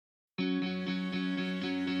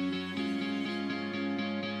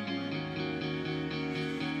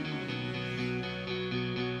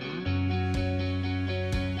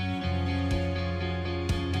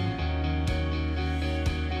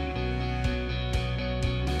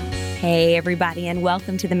Hey, everybody, and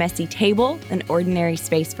welcome to The Messy Table, an ordinary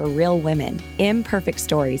space for real women, imperfect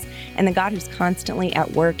stories, and the God who's constantly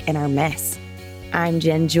at work in our mess. I'm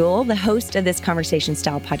Jen Jewell, the host of this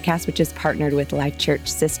conversation-style podcast, which is partnered with Life Church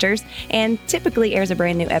Sisters and typically airs a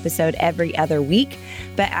brand new episode every other week.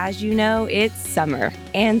 But as you know, it's summer,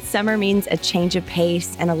 and summer means a change of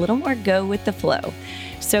pace and a little more go with the flow.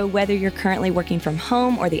 So whether you're currently working from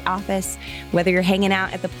home or the office, whether you're hanging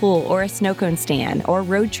out at the pool or a snow cone stand, or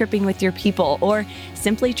road tripping with your people, or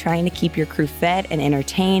simply trying to keep your crew fed and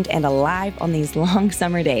entertained and alive on these long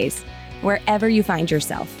summer days, wherever you find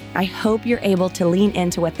yourself, I hope you're able to lean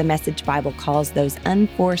into what the Message Bible calls those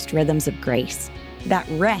unforced rhythms of grace. That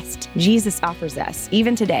rest Jesus offers us,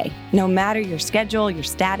 even today, no matter your schedule, your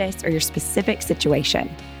status, or your specific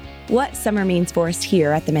situation. What summer means for us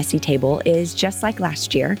here at the Messy Table is, just like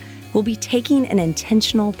last year, we'll be taking an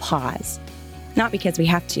intentional pause. Not because we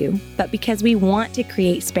have to, but because we want to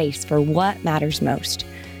create space for what matters most.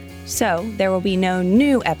 So there will be no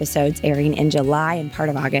new episodes airing in July and part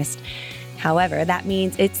of August. However, that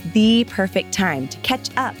means it's the perfect time to catch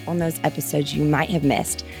up on those episodes you might have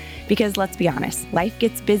missed. Because let's be honest, life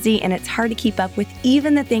gets busy and it's hard to keep up with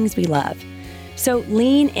even the things we love. So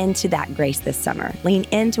lean into that grace this summer. Lean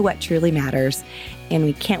into what truly matters. And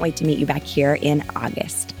we can't wait to meet you back here in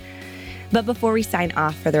August. But before we sign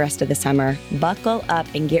off for the rest of the summer, buckle up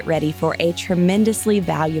and get ready for a tremendously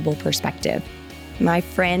valuable perspective. My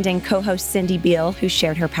friend and co-host Cindy Beal, who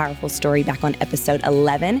shared her powerful story back on episode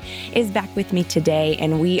 11, is back with me today,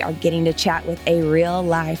 and we are getting to chat with a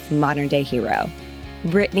real-life modern-day hero.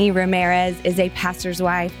 Britanie Ramirez is a pastor's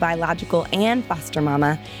wife, biological and foster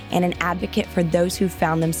mama, and an advocate for those who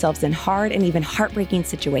found themselves in hard and even heartbreaking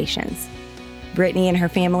situations. Britanie and her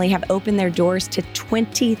family have opened their doors to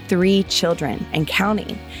 23 children and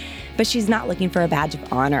counting. But she's not looking for a badge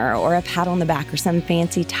of honor or a pat on the back or some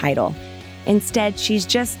fancy title. Instead, she's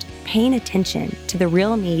just paying attention to the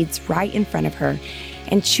real needs right in front of her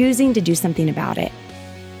and choosing to do something about it.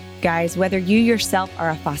 Guys, whether you yourself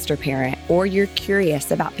are a foster parent or you're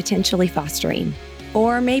curious about potentially fostering,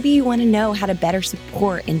 or maybe you want to know how to better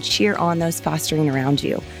support and cheer on those fostering around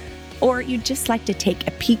you, or you'd just like to take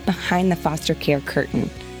a peek behind the foster care curtain,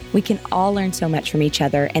 we can all learn so much from each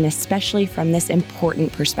other, and especially from this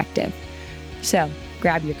important perspective. So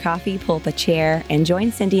grab your coffee, pull up a chair, and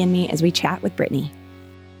join Cindy and me as we chat with Britanie.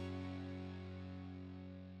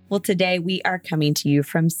 Well, today we are coming to you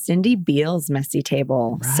from Cindy Beal's Messy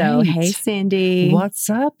Table. Right. So, hey, Cindy. What's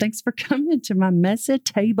up? Thanks for coming to my Messy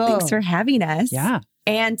Table. Thanks for having us. Yeah.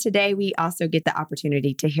 And today we also get the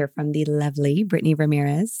opportunity to hear from the lovely Britanie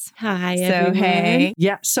Ramirez. Hi, So, everyone. hey.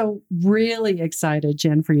 Yeah. So really excited,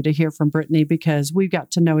 Jen, for you to hear from Britanie, because we've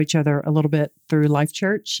got to know each other a little bit through Life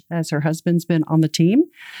Church, as her husband's been on the team.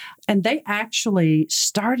 And they actually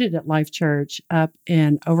started at Life Church up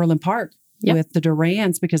in Overland Park. Yep. With the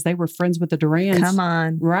Durans, because they were friends with the Durans. Come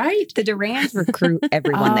on. Right? The Durans recruit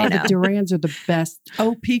everyone they know. The Durans are the best.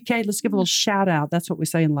 OPK. Let's give a little shout out. That's what we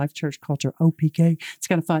say in Life Church culture. OPK. It's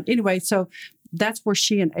kind of fun. Anyway, so that's where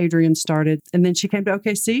she and Adrian started. And then she came to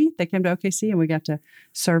OKC. They came to OKC and we got to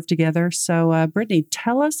serve together. So Britanie,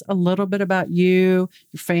 tell us a little bit about you,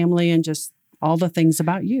 your family, and just all the things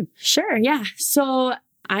about you. Sure. Yeah. So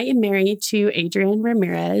I am married to Adrian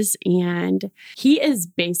Ramirez, and he is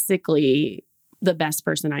basically the best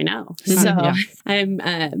person I know. So Yeah.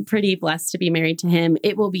 I'm pretty blessed to be married to him.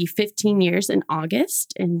 It will be 15 years in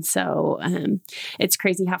August. And so it's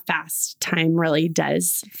crazy how fast time really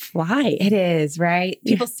does fly. It is, right?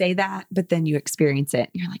 People say that, but then you experience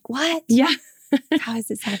it. You're like, what? Yeah. How is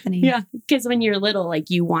this happening? Yeah. Because when you're little, like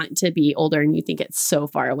you want to be older and you think it's so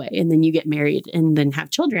far away. And then you get married and then have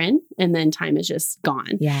children and then time is just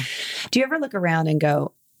gone. Yeah. Do you ever look around and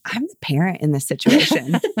go, I'm the parent in this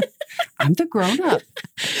situation? I'm the grown up.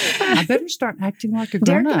 I better start acting like a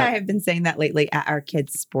grown Derek up. and I have been saying that lately at our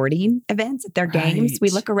kids' sporting events, at their games.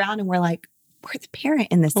 We look around and we're like, we're the parent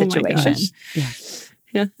in this Oh my situation. gosh. Yeah.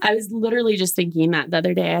 Yeah. I was literally just thinking that the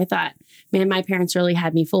other day. I thought, man, my parents really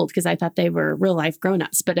had me fooled because I thought they were real life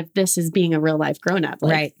grown-ups. But if this is being a real life grown-up,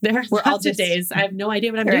 like, Right. there are We're all lots of just- days I have no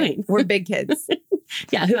idea what I'm Right. doing. We're big kids.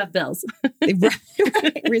 Yeah. Who have bills.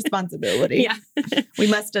 Right. Responsibility. Yeah. We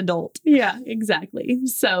must adult. Yeah, exactly.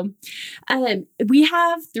 So we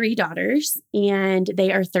have 3 daughters and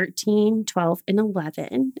they are 13, 12, and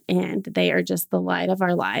 11. And they are just the light of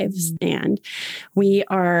our lives. And we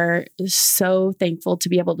are so thankful to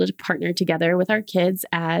be able to partner together with our kids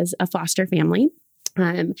as a foster family.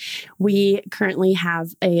 We currently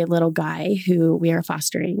have a little guy who we are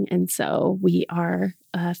fostering. And so we are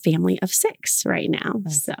a family of 6 right now.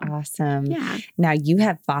 That's so awesome. yeah. Now you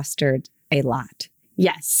have fostered a lot.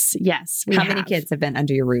 Yes. How many kids have been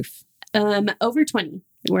under your roof? Over 20.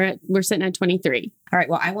 We're sitting at 23. All right.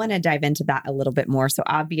 Well, I want to dive into that a little bit more. So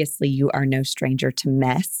obviously you are no stranger to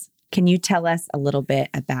mess. Can you tell us a little bit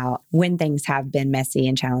about when things have been messy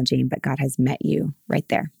and challenging, but God has met you right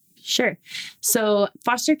there? Sure. So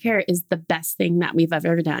foster care is the best thing that we've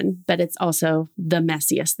ever done, but it's also the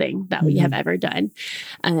messiest thing that we have ever done.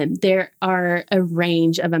 There are a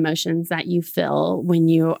range of emotions that you feel when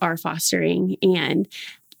you are fostering, and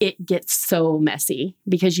it gets so messy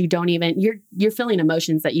because you don't even, you're feeling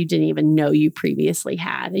emotions that you didn't even know you previously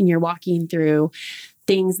had. And you're walking through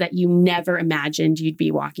things that you never imagined you'd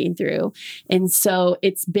be walking through. And so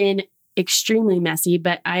it's been extremely messy,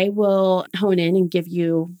 but I will hone in and give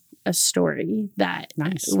you a story that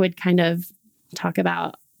would kind of talk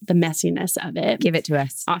about the messiness of it. Give it to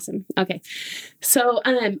us. Awesome. Okay. So,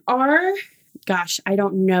 I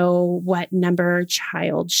don't know what number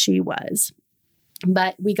child she was,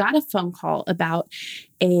 but we got a phone call about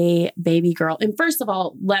a baby girl. And first of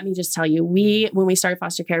all, let me just tell you, when we started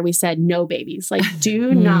foster care, we said no babies. Like,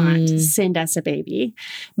 do not send us a baby,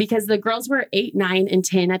 because the girls were 8, 9, and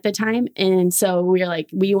 10 at the time. And so we were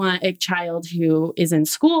like, we want a child who is in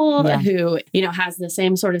school, who, has the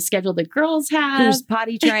same sort of schedule the girls have. Who's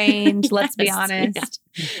potty trained, let's be honest.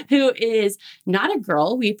 Yeah. Who is not a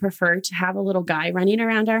girl. We prefer to have a little guy running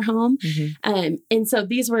around our home. And so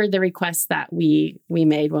these were the requests that we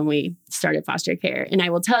made when we started foster care. And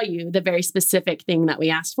I will tell you, the very specific thing that we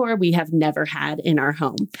asked for, we have never had in our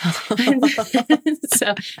home.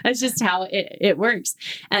 So that's just how it works.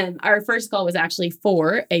 Our first call was actually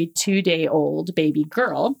for a 2-day-old baby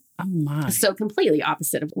girl. Oh my. So completely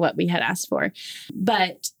opposite of what we had asked for.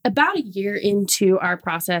 But about a year into our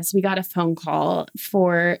process, we got a phone call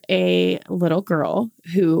for a little girl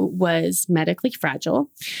who was medically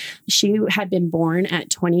fragile. She had been born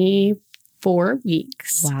at 24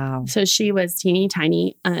 weeks. Wow. So she was teeny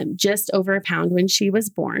tiny, just over a pound when she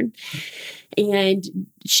was born. And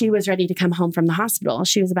she was ready to come home from the hospital.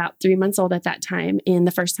 She was about 3 months old at that time. And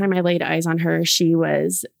the first time I laid eyes on her, she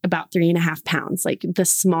was about 3.5 pounds, like the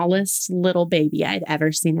smallest little baby I'd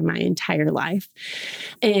ever seen in my entire life.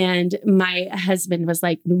 And my husband was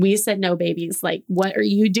like, we said no babies. Like, what are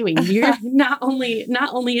you doing? You're not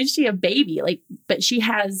only is she a baby, like, but she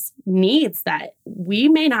has needs that we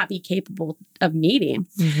may not be capable of meeting.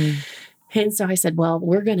 And so I said, well,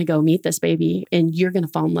 we're going to go meet this baby and you're going to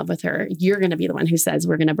fall in love with her. You're going to be the one who says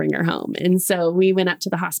we're going to bring her home. And so we went up to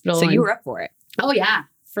the hospital. So you were up for it. Oh, yeah,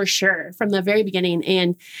 for sure. From the very beginning.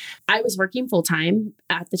 And I was working full time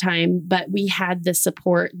at the time, but we had the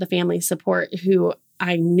support, the family support, who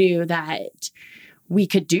I knew that we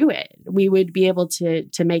could do it. We would be able to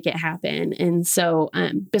make it happen. And so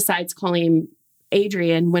besides calling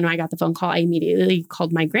Adrian, when I got the phone call, I immediately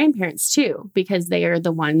called my grandparents too, because they are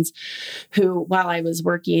the ones who, while I was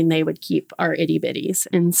working, they would keep our itty bitties.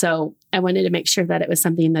 And so I wanted to make sure that it was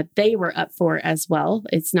something that they were up for as well.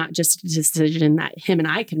 It's not just a decision that him and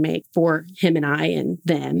I could make for him and I and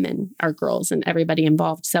them and our girls and everybody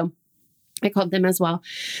involved. So I called them as well.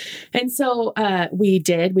 And so we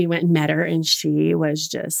went and met her, and she was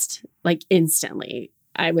just like instantly,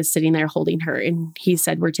 I was sitting there holding her, and he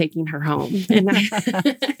said, we're taking her home. And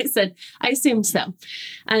I said, I assumed so.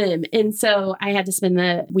 And so I had to spend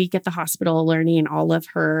the week at the hospital learning all of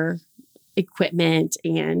her equipment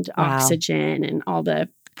and oxygen and all the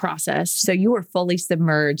process. So you were fully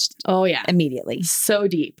submerged. Oh, yeah. Immediately. So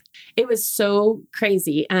deep. It was so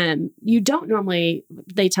crazy. You don't normally,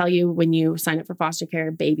 they tell you when you sign up for foster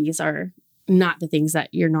care, babies are not the things that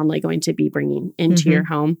you're normally going to be bringing into your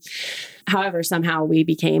home. However, somehow we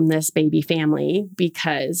became this baby family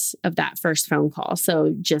because of that first phone call.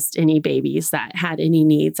 So just any babies that had any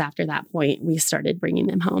needs after that point, we started bringing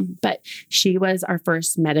them home. But she was our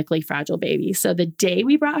first medically fragile baby. So the day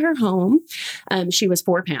we brought her home, she was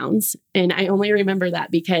 4 pounds. And I only remember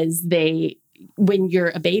that because when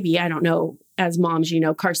you're a baby, I don't know, as moms,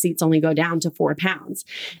 car seats only go down to 4 pounds.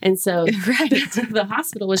 And so the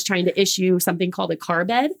hospital was trying to issue something called a car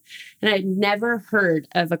bed. And I'd never heard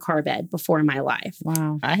of a car bed before in my life.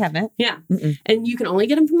 Wow. I haven't. Yeah. And you can only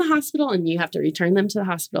get them from the hospital and you have to return them to the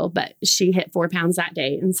hospital. But she hit 4 pounds that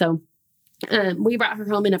day. And so we brought her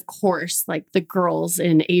home. And of course, like the girls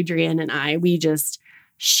and Adrian and I,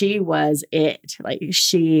 she was it. Like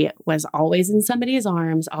she was always in somebody's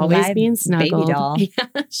arms, always Live being snuggled. Baby doll.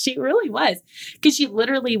 Yeah, she really was, because she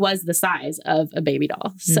literally was the size of a baby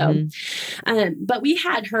doll. So, but we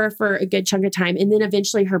had her for a good chunk of time. And then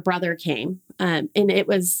eventually her brother came. And it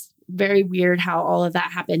was very weird how all of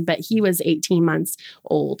that happened, but he was 18 months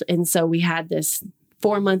old. And so we had this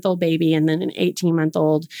 4-month-old baby and then an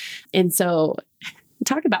 18-month-old. And so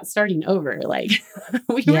talk about starting over. Like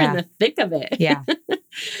we were in the thick of it. Yeah.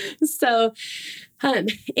 So,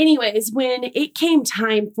 anyways, when it came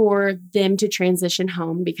time for them to transition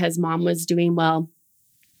home because mom was doing well,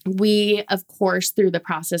 we, of course, through the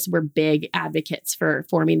process, were big advocates for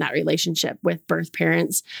forming that relationship with birth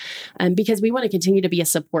parents, because we want to continue to be a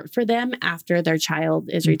support for them after their child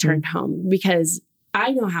is returned home, because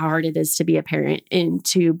I know how hard it is to be a parent, and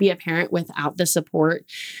to be a parent without the support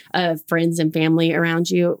of friends and family around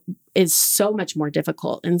you is so much more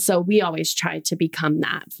difficult. And so we always try to become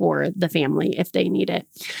that for the family if they need it.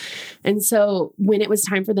 And so when it was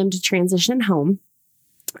time for them to transition home,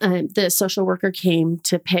 the social worker came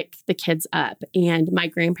to pick the kids up, and my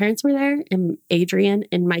grandparents were there, and Adrian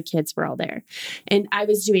and my kids were all there. And I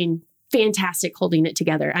was doing fantastic holding it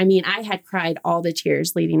together. I mean, I had cried all the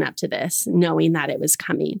tears leading up to this, knowing that it was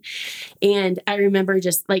coming. And I remember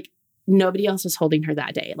just like nobody else was holding her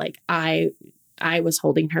that day. Like I was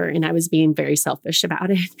holding her, and I was being very selfish about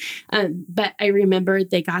it. But I remember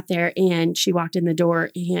they got there and she walked in the door,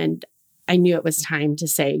 and I knew it was time to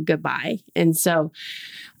say goodbye. And so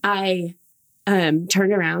I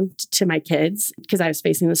turned around to my kids, because I was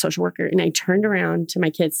facing the social worker, and I turned around to my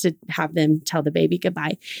kids to have them tell the baby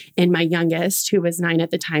goodbye. And my youngest, who was 9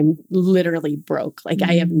 at the time, literally broke. Like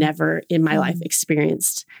I have never in my life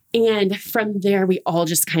experienced. And from there, we all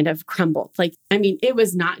just kind of crumbled. Like, I mean, it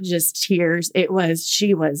was not just tears.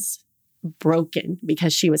 She was broken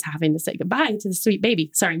because she was having to say goodbye to the sweet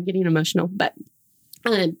baby. Sorry, I'm getting emotional, but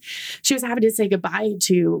she was having to say goodbye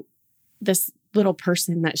to this little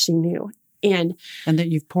person that she knew. And that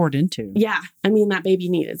you've poured into. Yeah. I mean, that baby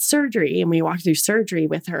needed surgery, and we walked through surgery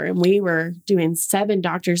with her, and we were doing 7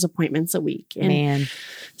 doctor's appointments a week. And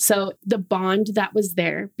so the bond that was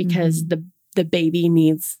there, because the baby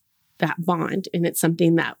needs that bond, and it's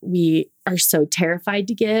something that we are so terrified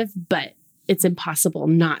to give, but it's impossible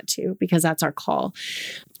not to, because that's our call.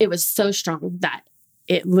 It was so strong that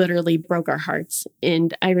it literally broke our hearts.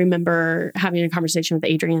 And I remember having a conversation with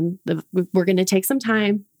Adrian. We're going to take some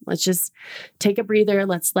time. Let's just take a breather.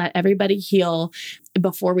 Let's let everybody heal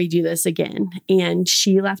before we do this again. And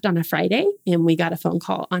she left on a Friday, and we got a phone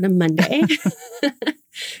call on a Monday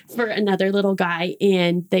for another little guy.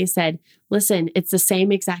 And they said, listen, it's the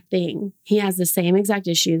same exact thing. He has the same exact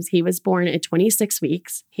issues. He was born at 26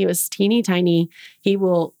 weeks. He was teeny tiny. He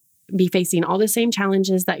will be facing all the same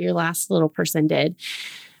challenges that your last little person did.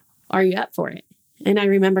 Are you up for it? And I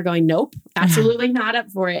remember going, nope, absolutely not up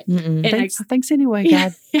for it. And thanks anyway,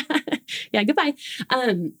 God. Yeah, goodbye.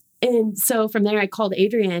 And so from there, I called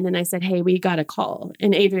Adrian and I said, hey, we got a call.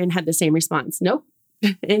 And Adrian had the same response. Nope.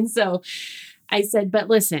 And so I said, but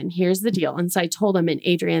listen, here's the deal. And so I told him, and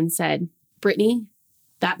Adrian said, Britanie,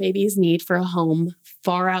 that baby's need for a home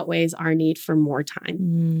far outweighs our need for more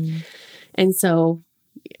time. And so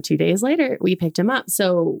 2 days later, we picked him up.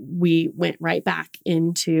 So we went right back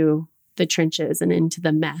into the trenches and into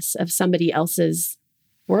the mess of somebody else's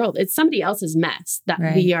world. It's somebody else's mess that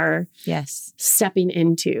we are stepping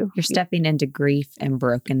into. You're stepping into grief and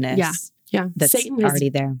brokenness. Yeah. That's Satan already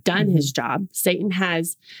has there. done his job. Satan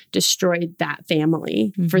has destroyed that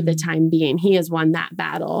family for the time being. He has won that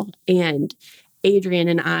battle. And Adrian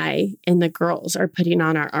and I and the girls are putting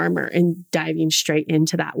on our armor and diving straight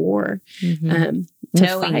into that war to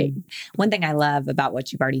fight. One thing I love about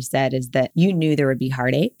what you've already said is that you knew there would be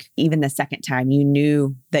heartache. Even the second time, you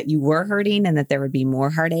knew that you were hurting and that there would be more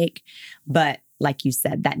heartache. But like you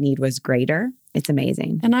said, that need was greater. It's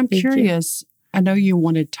amazing. And I'm curious, I know you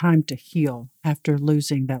wanted time to heal after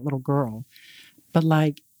losing that little girl, but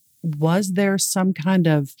like, was there some kind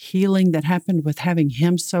of healing that happened with having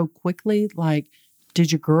him so quickly? Like,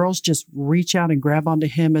 did your girls just reach out and grab onto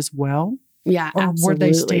him as well? Yeah, or absolutely. were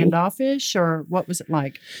they standoffish, or what was it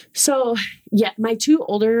like? So, yeah, my 2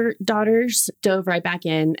 older daughters dove right back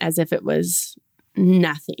in as if it was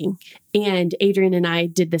nothing. And Adrian and I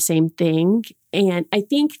did the same thing. And I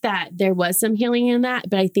think that there was some healing in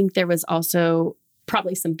that, but I think there was also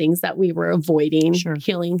probably some things that we were avoiding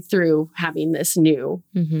healing through having this new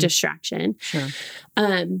distraction.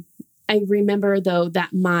 I remember though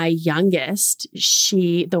that my youngest,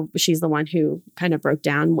 she's the one who kind of broke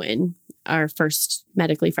down when our first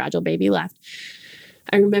medically fragile baby left.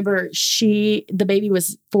 I remember the baby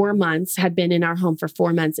was 4 months, had been in our home for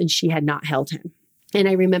 4 months, and she had not held him. And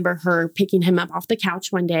I remember her picking him up off the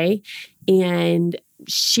couch one day, and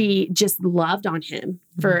she just loved on him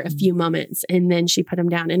for a few moments, and then she put him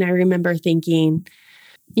down. And I remember thinking,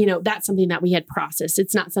 that's something that we had processed.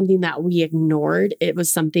 It's not something that we ignored. It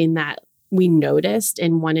was something that we noticed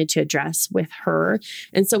and wanted to address with her.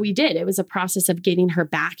 And so we did. It was a process of getting her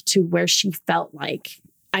back to where she felt like,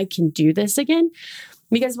 I can do this again.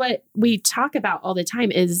 Because what we talk about all the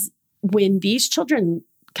time is when these children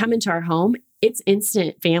come into our home, it's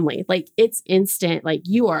instant family. Like it's instant, like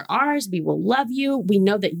you are ours. We will love you. We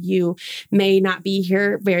know that you may not be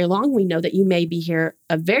here very long. We know that you may be here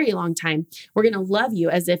a very long time. We're going to love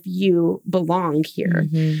you as if you belong here.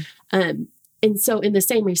 And so in the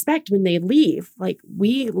same respect, when they leave, like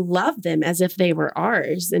we love them as if they were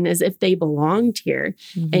ours and as if they belonged here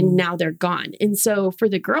and now they're gone. And so for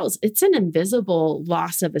the girls, it's an invisible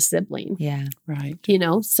loss of a sibling. Yeah. Right. You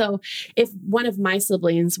know, so if one of my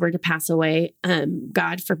siblings were to pass away,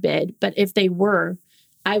 God forbid, but if they were,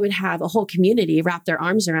 I would have a whole community wrap their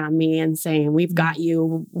arms around me and saying, we've got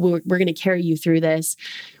you, we're going to carry you through this.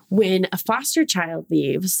 When a foster child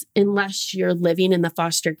leaves, unless you're living in the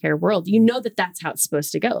foster care world, you know that that's how it's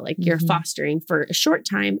supposed to go. Like you're fostering for a short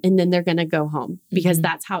time and then they're going to go home because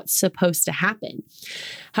that's how it's supposed to happen.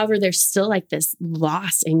 However, there's still like this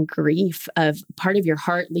loss and grief of part of your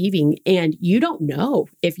heart leaving, and you don't know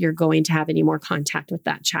if you're going to have any more contact with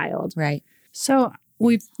that child. Right. So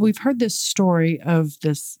we've heard this story of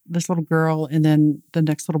this little girl and then the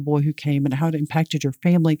next little boy who came and how it impacted your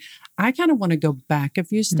family. I kind of want to go back a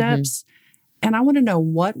few steps and I want to know,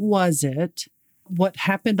 what was it? What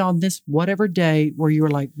happened on this whatever day where you were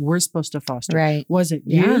like, we're supposed to foster? Right. Was it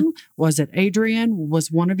you? Was it Adrian?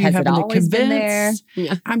 Was one of you Has having it to always been there? convince?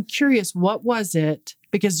 Yeah. I'm curious, what was it?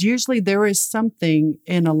 Because usually there is something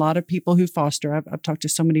in a lot of people who foster. I've talked to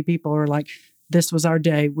so many people who are like, this was our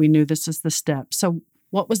day. We knew this is the step. So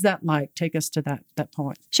what was that like? Take us to that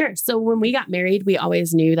point. Sure. So when we got married, we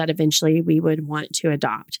always knew that eventually we would want to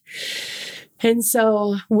adopt. And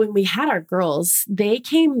so when we had our girls, they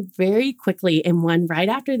came very quickly and one right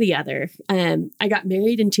after the other. I got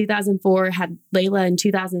married in 2004, had Layla in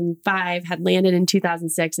 2005, had Landon in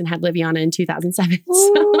 2006, and had Liviana in 2007.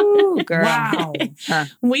 Ooh, girl. Wow.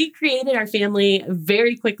 We created our family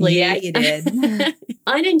very quickly. Yeah, you did.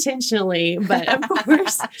 Unintentionally, but of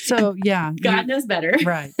course. So yeah. God knows better.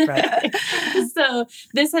 Right. So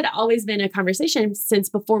this had always been a conversation since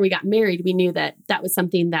before we got married. We knew that that was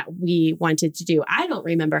something that we wanted to do. I don't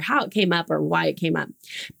remember how it came up or why it came up.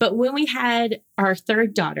 But when we had our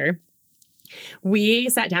third daughter, we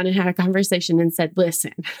sat down and had a conversation and said,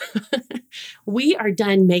 listen, we are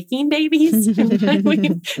done making babies.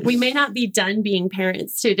 we may not be done being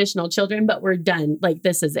parents to additional children, but we're done. Like,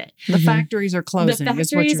 this is it. The factories are closing. The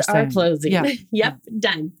factories are closing. Yeah. Yep.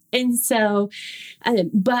 Done. And so,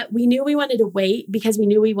 but we knew we wanted to wait because we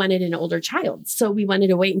knew we wanted an older child. So we wanted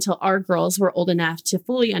to wait until our girls were old enough to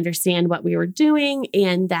fully understand what we were doing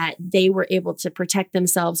and that they were able to protect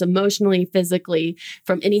themselves emotionally, physically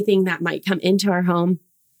from anything that might come into our home.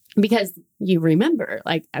 Because you remember,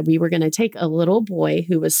 like, we were going to take a little boy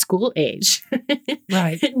who was school age,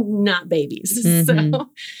 right? Not babies.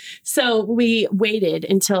 So we waited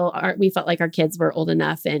until we felt like our kids were old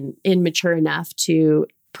enough and mature enough to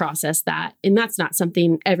process that. And that's not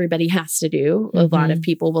something everybody has to do. A lot of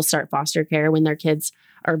people will start foster care when their kids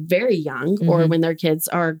are very young or when their kids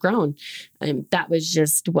are grown. That was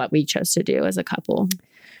just what we chose to do as a couple.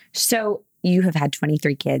 So you have had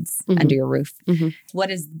 23 kids under your roof. What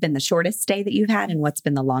has been the shortest stay that you've had and what's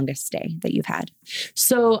been the longest stay that you've had?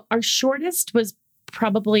 So our shortest was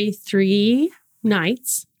probably 3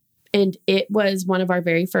 nights. And it was one of our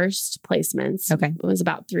very first placements. Okay. It was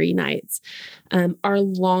about 3 nights. Our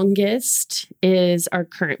longest is our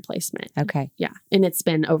current placement. Okay. Yeah. And it's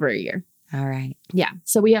been over a year. All right. Yeah.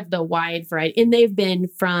 So we have the wide variety. And they've been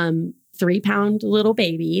from 3-pound little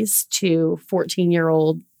babies to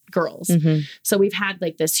 14-year-old girls. So we've had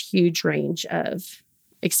like this huge range of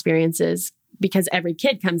experiences because every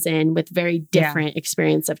kid comes in with very different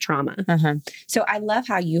experience of trauma. So I love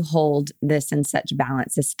how you hold this in such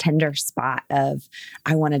balance, this tender spot of,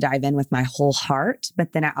 I want to dive in with my whole heart,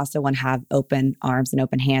 but then I also want to have open arms and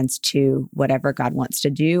open hands to whatever God wants to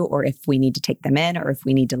do, or if we need to take them in, or if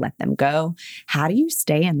we need to let them go. How do you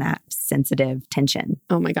stay in that sensitive tension?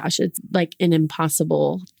 Oh my gosh, it's like an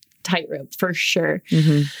impossible tightrope for sure.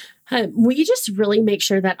 We just really make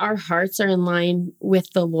sure that our hearts are in line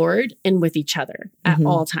with the Lord and with each other at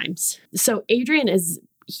all times. So Adrian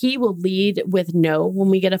he will lead with no when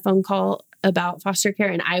we get a phone call about foster care,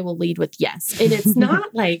 and I will lead with yes. And it's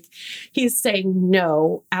not like he's saying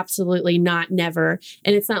no, absolutely not, never.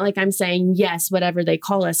 And it's not like I'm saying yes, whatever they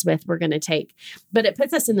call us with, we're going to take. But it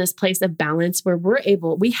puts us in this place of balance where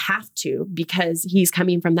we have to, because he's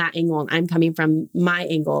coming from that angle and I'm coming from my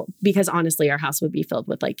angle, because honestly, our house would be filled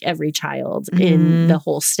with like every child in the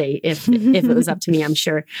whole state if it was up to me, I'm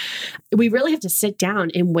sure. We really have to sit down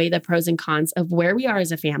and weigh the pros and cons of where we are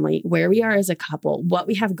as a family, where we are as a couple, what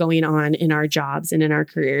we have going on in in our jobs and in our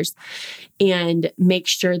careers, and make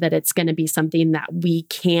sure that it's going to be something that we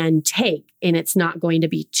can take and it's not going to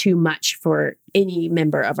be too much for any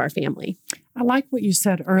member of our family. I like what you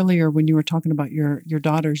said earlier when you were talking about your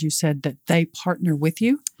daughters. You said that they partner with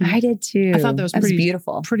you. I did too. I thought that was pretty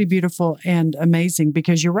beautiful. Pretty beautiful and amazing,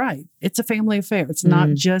 because you're right. It's a family affair. It's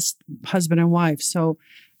not just husband and wife. So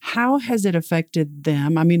how has it affected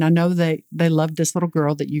them? I mean, I know they love this little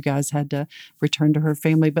girl that you guys had to return to her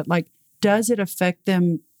family, but like, does it affect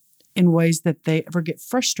them in ways that they ever get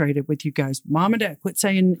frustrated with you guys? Mom and Dad, quit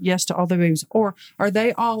saying yes to all the babies. Or are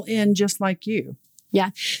they all in just like you?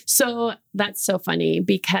 Yeah. So that's so funny,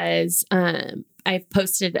 because I've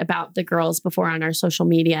posted about the girls before on our social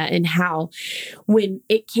media, and how when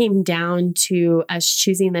it came down to us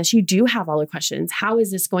choosing this, you do have all the questions. How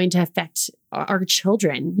is this going to affect our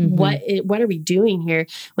children? What are we doing here?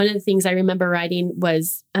 One of the things I remember writing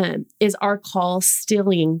was, is our call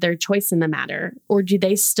stealing their choice in the matter, or do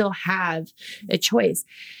they still have a choice?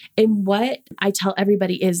 And what I tell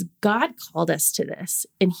everybody is, God called us to this,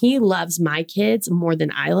 and He loves my kids more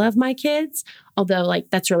than I love my kids. Although, like,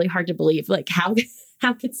 that's really hard to believe. Like, how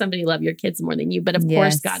could somebody love your kids more than you? But of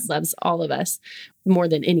course, God loves all of us more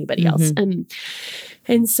than anybody else.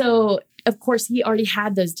 And so, of course, He already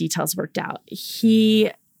had those details worked out.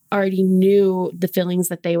 He already knew the feelings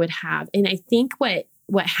that they would have. And I think what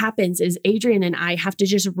happens is Adrian and I have to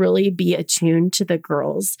just really be attuned to the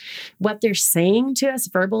girls, what they're saying to us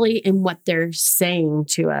verbally and what they're saying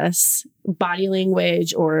to us, body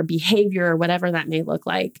language or behavior or whatever that may look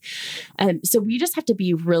like. So we just have to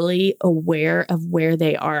be really aware of where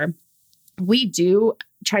they are. We do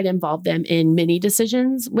try to involve them in many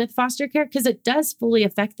decisions with foster care, because it does fully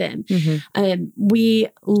affect them. We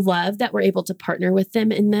love that we're able to partner with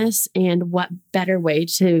them in this, and what better way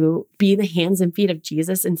to be the hands and feet of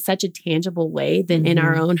Jesus in such a tangible way than in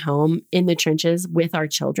our own home, in the trenches with our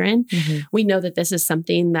children. We know that this is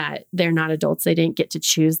something that they're not adults. They didn't get to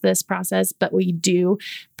choose this process, but we do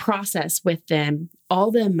process with them all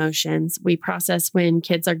the emotions. We process when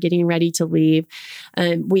kids are getting ready to leave.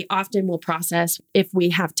 We often will process, if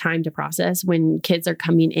we have time to process, when kids are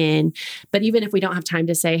coming in. But even if we don't have time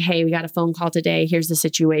to say, hey, we got a phone call today, here's the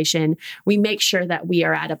situation, we make sure that we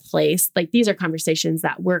are at a place, like these are conversations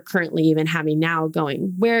that we're currently even having now,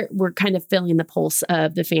 going where we're kind of feeling the pulse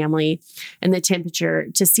of the family and the temperature,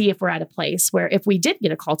 to see if we're at a place where, if we did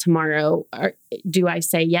get a call tomorrow, do I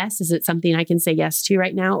say yes? Is it something I can say yes to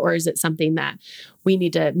right now? Or is it something that we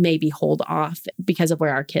need to maybe hold off because of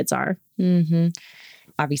where our kids are?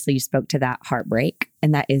 Obviously, you spoke to that heartbreak,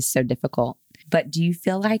 and that is so difficult. But do you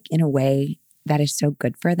feel like, in a way, that is so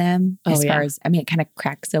good for them? As far as, I mean, it kind of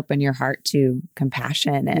cracks open your heart to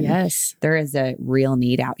compassion. And there is a real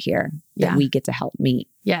need out here that we get to help meet.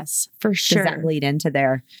 Yes, for sure. Does that lead into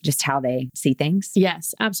their, just how they see things?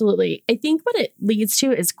 Yes, absolutely. I think what it leads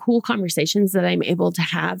to is cool conversations that I'm able to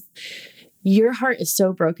have. Your heart is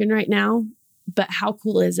so broken right now, but how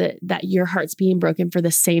cool is it that your heart's being broken for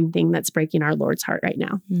the same thing that's breaking our Lord's heart right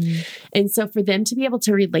now? And so for them to be able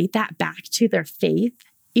to relate that back to their faith,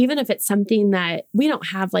 even if it's something that we don't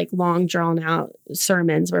have like long drawn out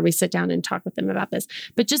sermons where we sit down and talk with them about this,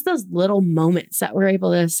 but just those little moments that we're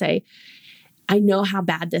able to say, I know how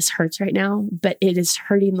bad this hurts right now, but it is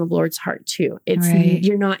hurting the Lord's heart too. It's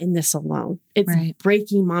you're not in this alone. It's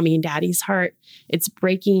breaking mommy and daddy's heart. It's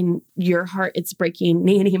breaking your heart. It's breaking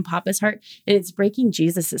Nanny and Papa's heart. And it's breaking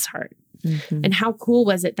Jesus's heart. And how cool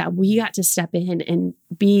was it that we got to step in and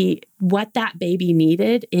be what that baby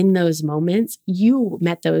needed in those moments? You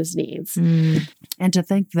met those needs. And to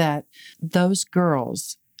think that those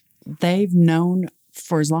girls, they've known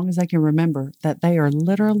for as long as I can remember that they are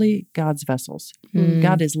literally God's vessels.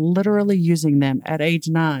 God is literally using them at age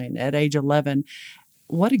 9, at age 11.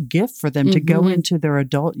 What a gift for them to go into their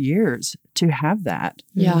adult years to have that.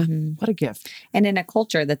 What a gift. And in a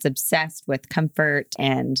culture that's obsessed with comfort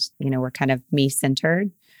and, you know, we're kind of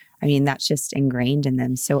me-centered, I mean, that's just ingrained in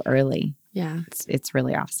them so early. It's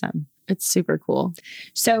really awesome. It's super cool.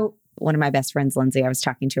 So one of my best friends, Lindsay, I was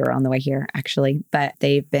talking to her on the way here, actually, but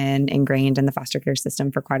they've been ingrained in the foster care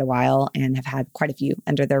system for quite a while and have had quite a few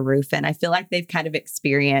under their roof. And I feel like they've kind of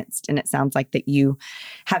experienced, and it sounds like that you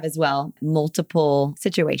have as well, multiple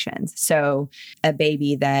situations. So a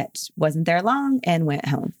baby that wasn't there long and went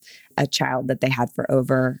home. A child that they had for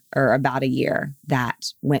over or about a year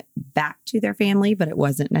that went back to their family, but it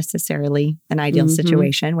wasn't necessarily an ideal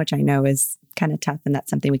situation, which I know is kind of tough. And that's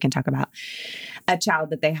something we can talk about. A child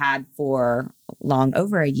that they had for long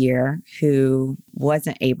over a year who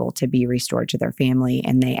wasn't able to be restored to their family,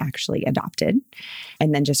 and they actually adopted.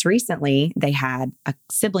 And then just recently they had a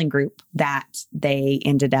sibling group that they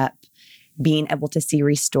ended up being able to see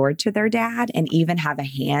restored to their dad and even have a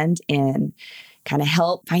hand in kind of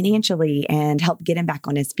help financially and help get him back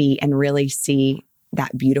on his feet and really see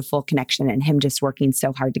that beautiful connection and him just working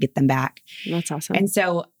so hard to get them back. That's awesome. And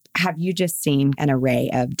so have you just seen an array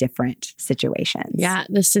of different situations? Yeah,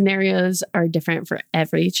 the scenarios are different for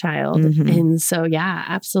every child. And so, yeah,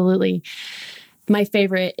 absolutely. My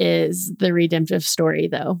favorite is the redemptive story,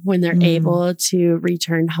 though, when they're able to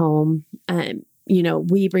return home.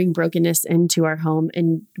 We bring brokenness into our home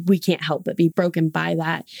and we can't help but be broken by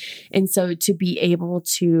that. And so to be able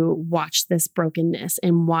to watch this brokenness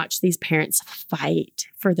and watch these parents fight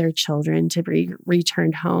for their children to be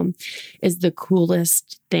returned home is the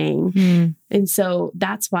coolest thing. And so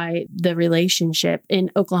that's why the relationship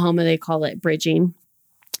in Oklahoma, they call it bridging.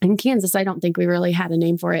 In Kansas, I don't think we really had a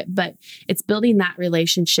name for it, but it's building that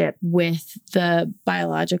relationship with the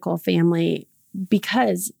biological family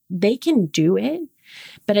because they can do it.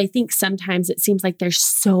 But I think sometimes it seems like there's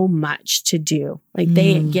so much to do. Like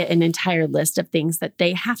they get an entire list of things that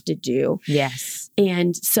they have to do. Yes.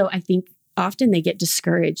 And so I think often they get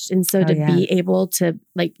discouraged. And so to be able to,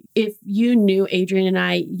 like, if you knew Adrian and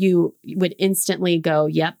I, you would instantly go,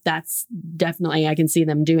 yep, that's definitely, I can see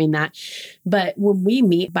them doing that. But when we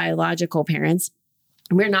meet biological parents,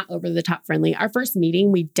 we're not over the top friendly. Our first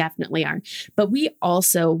meeting, we definitely are. But we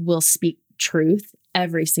also will speak truth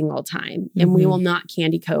every single time. And we will not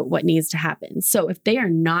candy coat what needs to happen. So if they are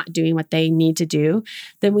not doing what they need to do,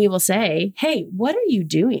 then we will say, hey, what are you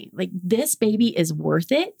doing? Like, this baby is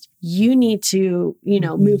worth it. You need to,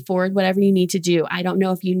 move forward, whatever you need to do. I don't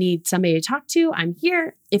know if you need somebody to talk to. I'm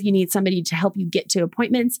here. If you need somebody to help you get to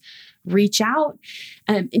appointments, reach out,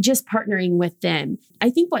 and just partnering with them.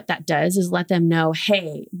 I think what that does is let them know,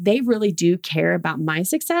 hey, they really do care about my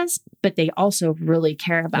success, but they also really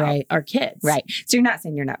care about our kids. Right. So you're not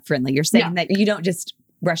saying you're not friendly. You're saying that you don't just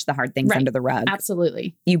brush the hard things under the rug.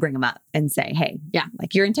 Absolutely. You bring them up and say, hey,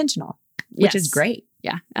 like you're intentional, which is great.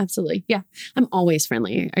 Yeah, absolutely. Yeah. I'm always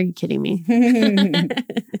friendly. Are you kidding me?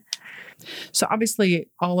 So obviously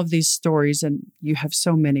all of these stories, and you have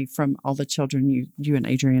so many from all the children you and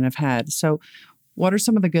Adrian have had. So what are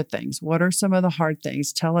some of the good things? What are some of the hard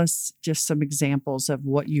things? Tell us just some examples of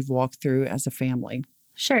what you've walked through as a family.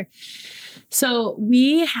 Sure. So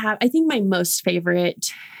we have, I think my most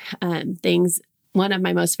favorite things, one of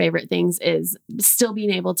my most favorite things is still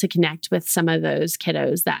being able to connect with some of those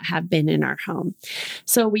kiddos that have been in our home.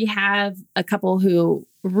 So we have a couple who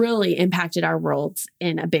really impacted our worlds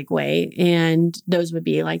in a big way. And those would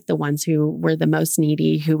be like the ones who were the most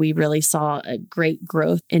needy, who we really saw a great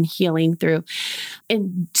growth and healing through.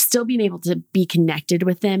 And still being able to be connected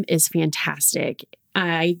with them is fantastic.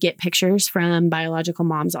 I get pictures from biological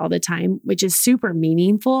moms all the time, which is super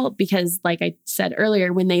meaningful because, like I said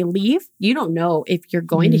earlier, when they leave, you don't know if you're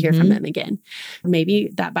going to hear from them again.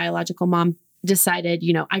 Maybe that biological mom decided,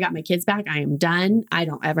 I got my kids back. I am done. I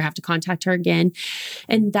don't ever have to contact her again.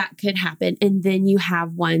 And that could happen. And then you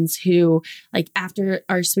have ones who, like, after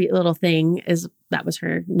our sweet little thing that was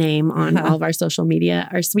her name on all of our social media,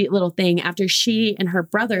 our sweet little thing, after she and her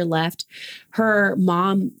brother left, her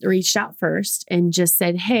mom reached out first and just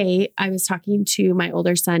said, hey, I was talking to my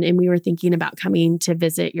older son and we were thinking about coming to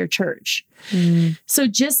visit your church. So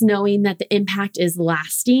just knowing that the impact is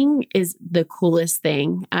lasting is the coolest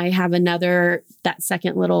thing. I have that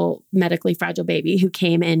second little medically fragile baby who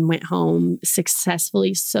came and went home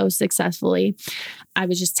successfully, so successfully. I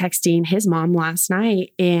was just texting his mom last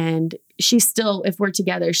night, and she still, if we're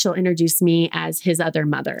together, she'll introduce me as his other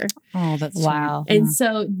mother. Oh, that's wow. Sweet. And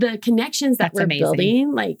so the connections that we're amazing.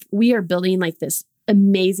 building, like we are building like this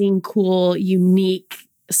amazing, cool, unique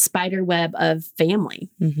spider web of family.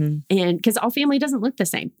 And because all family doesn't look the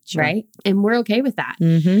same, right? And we're okay with that.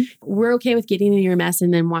 We're okay with getting in your mess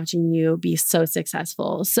and then watching you be so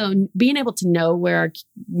successful. So being able to know where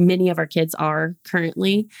many of our kids are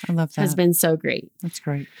currently, I love that, has been so great. That's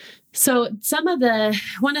great. So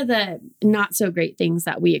one of the not so great things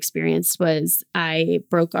that we experienced was I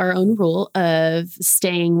broke our own rule of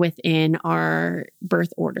staying within our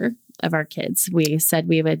birth order of our kids. We said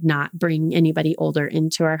we would not bring anybody older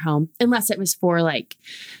into our home unless it was for like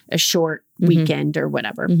a short weekend or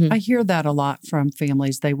whatever. I hear that a lot from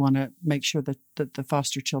families. They want to make sure that the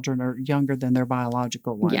foster children are younger than their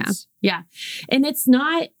biological ones. Yeah. And it's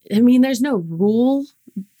not, there's no rule,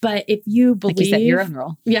 but if you believe... Like you said, your own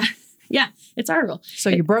rule. Yeah. It's our rule. So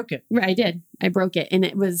you broke it. I did. I broke it. And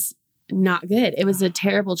it was not good. It was a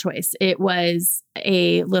terrible choice. It was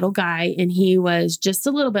a little guy, and he was just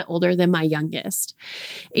a little bit older than my youngest.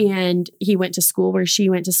 And he went to school where she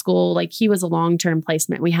went to school. Like, he was a long-term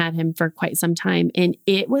placement. We had him for quite some time, and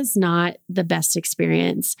it was not the best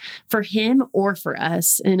experience for him or for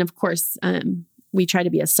us. And of course, we try to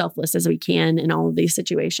be as selfless as we can in all of these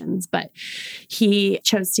situations, but he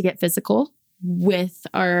chose to get physical with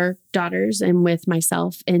our daughters and with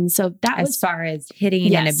myself. And so that was, as far as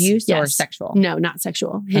hitting and abuse or sexual? No, not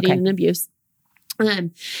sexual, hitting and abuse.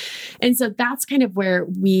 And so that's kind of where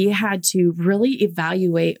we had to really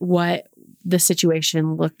evaluate what the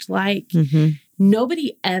situation looked like. Mm-hmm.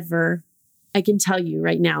 Nobody ever, I can tell you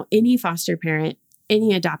right now, any foster parent,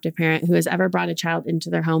 any adoptive parent who has ever brought a child into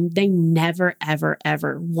their home, they never, ever,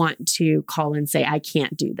 ever want to call and say, I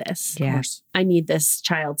can't do this. Yeah. I need this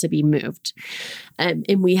child to be moved. And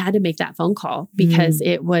we had to make that phone call because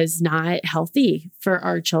it was not healthy for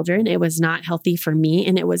our children. It was not healthy for me,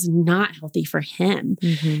 and it was not healthy for him.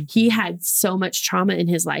 Mm-hmm. He had so much trauma in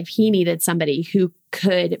his life. He needed somebody who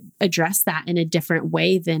could address that in a different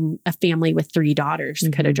way than a family with 3 daughters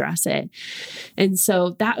could address it. And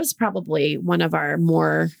so that was probably one of our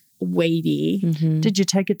more weighty. Mm-hmm. Did you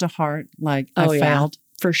take it to heart? Like, I failed?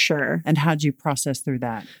 For sure. And how'd you process through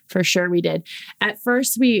that? For sure we did. At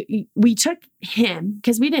first, we took him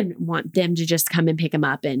because we didn't want them to just come and pick him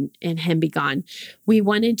up and him be gone. We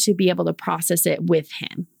wanted to be able to process it with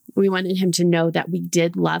him. We wanted him to know that we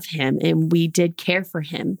did love him and we did care for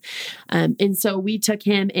him. And so we took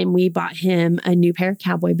him and we bought him a new pair of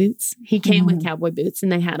cowboy boots. He came with cowboy boots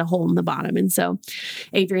and they had a hole in the bottom. And so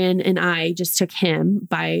Adrian and I just took him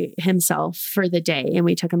by himself for the day, and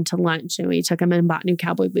we took him to lunch, and we took him and bought new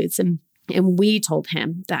cowboy boots. And we told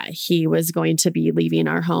him that he was going to be leaving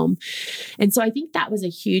our home. And so I think that was a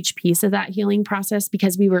huge piece of that healing process,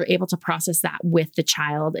 because we were able to process that with the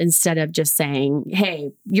child instead of just saying,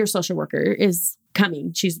 hey, your social worker is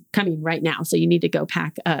coming. She's coming right now. So you need to go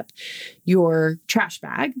pack up your trash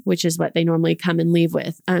bag, which is what they normally come and leave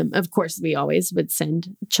with. Of course, we always would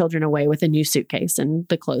send children away with a new suitcase and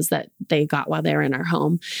the clothes that they got while they were in our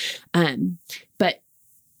home. But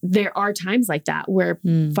there are times like that where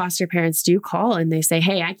foster parents do call and they say,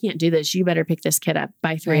 hey, I can't do this. You better pick this kid up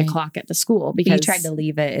by 3 o'clock at the school. Because you tried to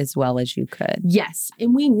leave it as well as you could. Yes.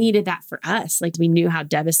 And we needed that for us. Like, we knew how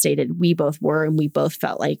devastated we both were, and we both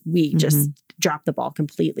felt like we just dropped the ball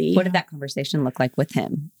completely. What did that conversation look like with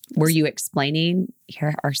him? Were you explaining,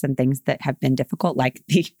 here are some things that have been difficult, like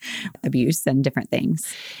the abuse and different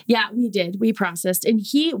things? Yeah, we did. We processed. And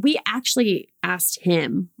we actually asked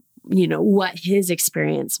him, what his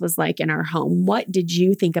experience was like in our home. What did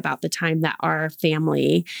you think about the time that our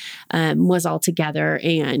family was all together?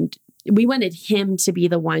 And we wanted him to be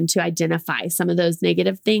the one to identify some of those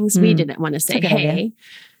negative things. We didn't want to say, hey,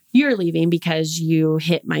 you're leaving because you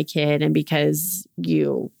hit my kid and because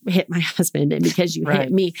you hit my husband and because you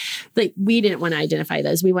hit me. Like, we didn't want to identify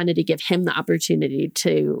those. We wanted to give him the opportunity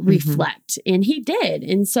to reflect, and he did.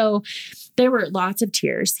 And so there were lots of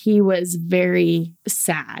tears. He was very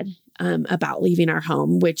sad about leaving our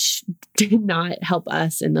home, which did not help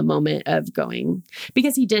us in the moment of going,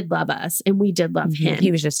 because he did love us and we did love him.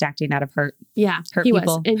 He was just acting out of hurt. Yeah. Hurt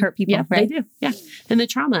people. Yeah, right? They do. Yeah. And the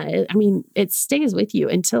trauma, it stays with you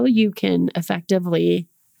until you can effectively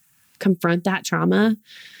confront that trauma.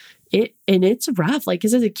 It's rough. Like,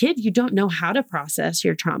 because as a kid, you don't know how to process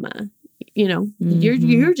your trauma.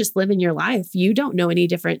 You're just living your life. You don't know any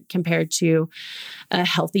different compared to a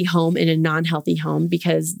healthy home and a non-healthy home,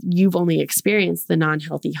 because you've only experienced the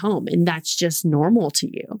non-healthy home, and that's just now to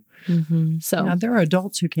you. So now, there are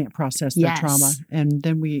adults who can't process their trauma, and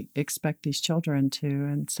then we expect these children to,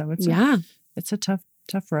 and so it's a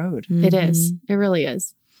tough road. It is. It really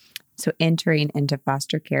is. So entering into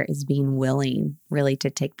foster care is being willing really to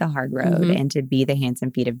take the hard road and to be the hands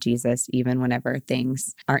and feet of Jesus, even whenever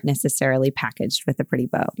things aren't necessarily packaged with a pretty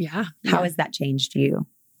bow. Yeah. How has that changed you?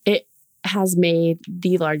 It has made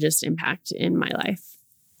the largest impact in my life.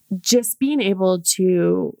 Just being able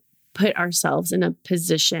to put ourselves in a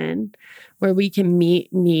position where we can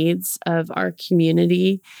meet needs of our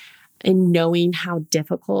community, and knowing how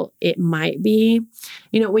difficult it might be.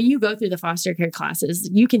 When you go through the foster care classes,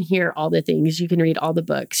 you can hear all the things. You can read all the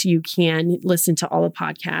books. You can listen to all the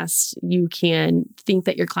podcasts. You can think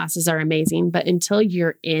that your classes are amazing. But until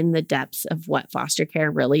you're in the depths of what foster care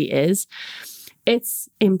really is, it's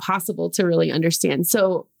impossible to really understand.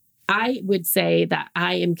 So I would say that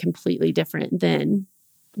I am completely different than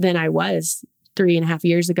I was 3.5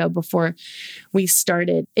 years ago before we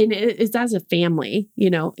started. And it's as a family,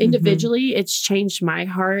 individually, it's changed my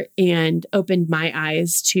heart and opened my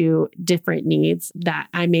eyes to different needs that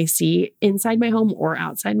I may see inside my home or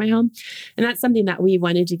outside my home. And that's something that we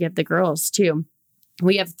wanted to give the girls too.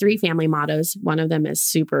 We have 3 family mottos. One of them is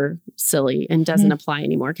super silly and doesn't apply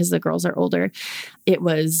anymore because the girls are older. It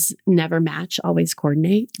was never match, always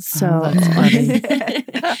coordinate. So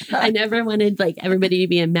I never wanted everybody to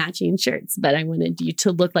be in matching shirts, but I wanted you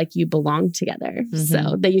to look like you belong together.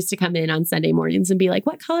 So they used to come in on Sunday mornings and be like,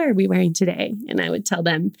 what color are we wearing today? And I would tell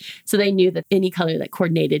them, so they knew that any color that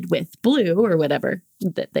coordinated with blue or whatever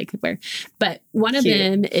that they could wear. But one of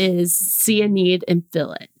them is see a need and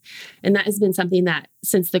fill it. And that has been something that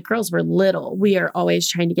since the girls were little, we are always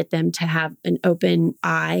trying to get them to have an open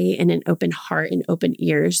eye and an open heart and open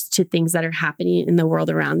ears to things that are happening in the world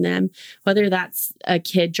around them. Whether that's a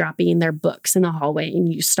kid dropping their books in the hallway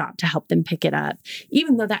and you stop to help them pick it up,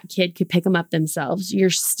 even though that kid could pick them up themselves, you're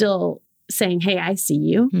still saying, hey, I see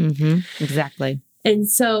you. Exactly. And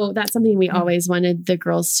so that's something we always wanted the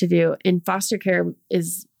girls to do. And foster care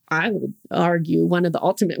is, I would argue, one of the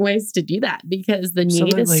ultimate ways to do that because the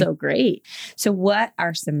need is so great. So what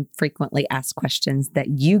are some frequently asked questions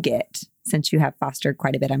that you get since you have fostered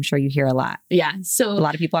quite a bit? I'm sure you hear a lot. Yeah. So a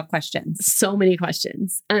lot of people have questions. So many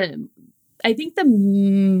questions. I think the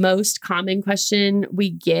most common question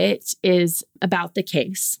we get is about the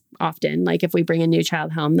case often. Like if we bring a new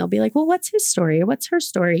child home, they'll be like, well, what's his story? Or what's her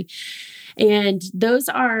story? And those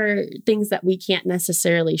are things that we can't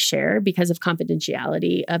necessarily share because of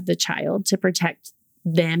confidentiality of the child to protect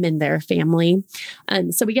them and their family.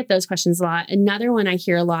 So we get those questions a lot. Another one I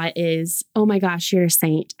hear a lot is, oh my gosh, you're a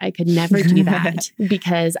saint. I could never do that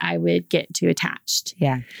because I would get too attached.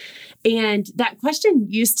 Yeah. And that question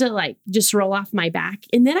used to just roll off my back.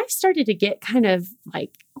 And then I started to get kind of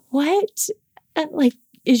what?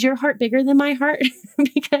 Is your heart bigger than my heart?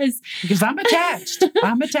 because I'm attached.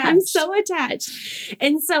 I'm so attached.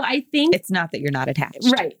 And so I think it's not that you're not attached.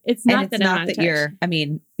 Right. It's not that I'm not attached. You're,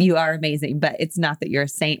 you are amazing, but it's not that you're a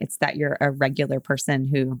saint. It's that you're a regular person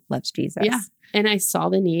who loves Jesus. Yeah. And I saw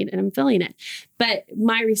the need and I'm feeling it. But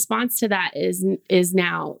my response to that is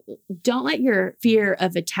now, don't let your fear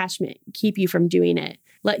of attachment keep you from doing it.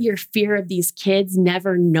 Let your fear of these kids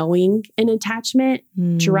never knowing an attachment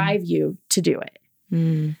drive you to do it.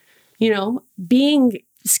 Being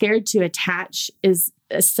scared to attach is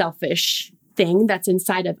a selfish thing that's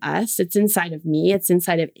inside of us. It's inside of me. It's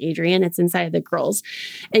inside of Adrian. It's inside of the girls.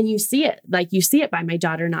 And you see it by my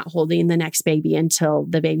daughter not holding the next baby until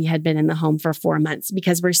the baby had been in the home for 4 months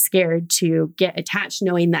because we're scared to get attached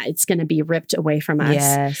knowing that it's going to be ripped away from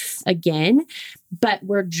us again. But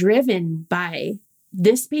we're driven by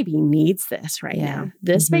this baby needs this right now.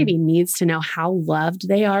 This baby needs to know how loved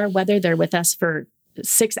they are, whether they're with us for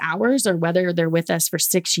 6 hours or whether they're with us for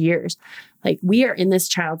 6 years. We are in this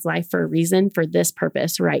child's life for a reason, for this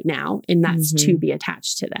purpose right now. And that's to be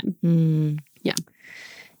attached to them. Yeah.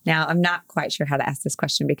 Now, I'm not quite sure how to ask this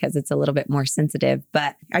question because it's a little bit more sensitive,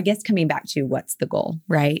 but I guess coming back to what's the goal,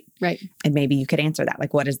 right? Right. And maybe you could answer that.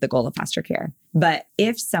 What is the goal of foster care? But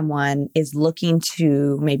if someone is looking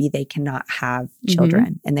to, maybe they cannot have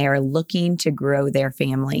children and they are looking to grow their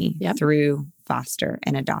family through foster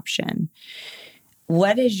and adoption,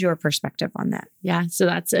 what is your perspective on that? Yeah, so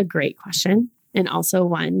that's a great question. And also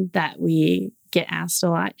one that we get asked a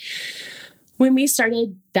lot. When we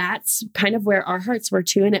started, that's kind of where our hearts were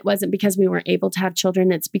too. And it wasn't because we weren't able to have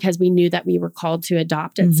children. It's because we knew that we were called to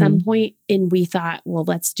adopt at some point. And we thought, well,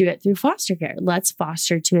 let's do it through foster care. Let's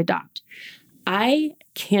foster to adopt. I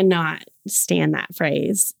cannot stand that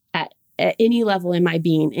phrase at any level in my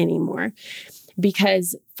being anymore.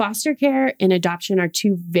 Because foster care and adoption are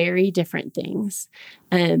two very different things.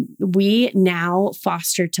 We now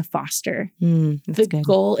foster to foster. The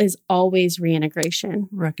goal is always reintegration.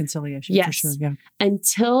 Reconciliation, yes. For sure, yeah.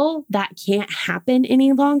 Until that can't happen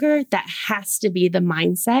any longer, that has to be the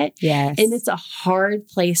mindset. Yes. And it's a hard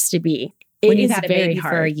place to be. When you've had a baby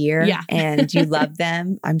for a year yeah. and you love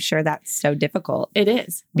them, I'm sure that's so difficult. It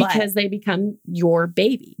is. Because they become your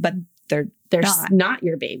baby. But they're not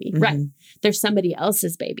your baby. Right. They're somebody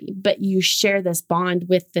else's baby, but you share this bond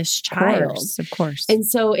with this child. Of course. And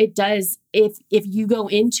so it does, if you go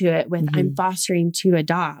into it with, I'm fostering to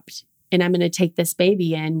adopt, and I'm going to take this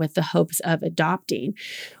baby in with the hopes of adopting.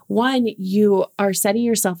 One, you are setting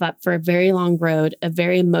yourself up for a very long road, a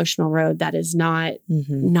very emotional road that is not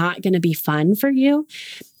going to be fun for you.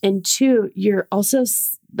 And two, you're also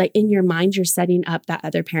in your mind, you're setting up that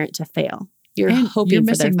other parent to fail. You're hoping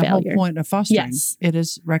for their failure. The whole point of fostering. Yes. It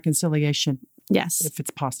is reconciliation. Yes. if it's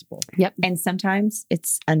possible. Yep. And sometimes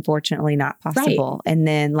it's unfortunately not possible. Right. And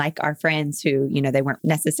then like our friends who, they weren't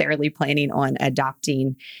necessarily planning on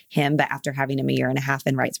adopting him, but after having him a year and a half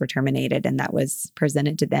and rights were terminated and that was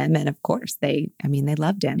presented to them. And of course they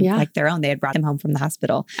loved him like their own. They had brought him home from the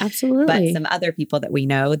hospital. Absolutely. But some other people that we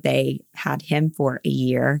know, they had him for a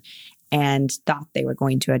year and thought they were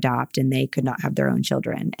going to adopt and they could not have their own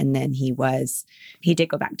children. And then he did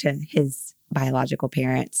go back to his biological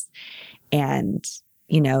parents. And,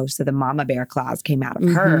 so the mama bear clause came out of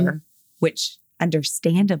her, which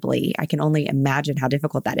understandably, I can only imagine how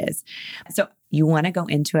difficult that is. So you want to go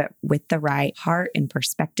into it with the right heart and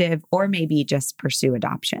perspective, or maybe just pursue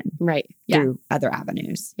adoption. Right. Through other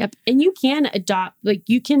avenues. Yep. And you can adopt,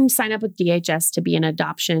 you can sign up with DHS to be an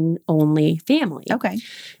adoption only family. Okay.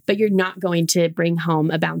 But you're not going to bring home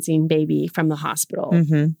a bouncing baby from the hospital.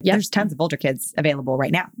 Yep. There's tons of older kids available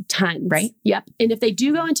right now. Tons. Right? Yep. And if they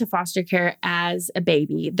do go into foster care as a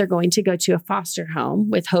baby, they're going to go to a foster home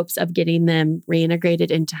with hopes of getting them reintegrated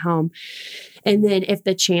into home. And then if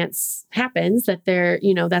the chance happens that they're,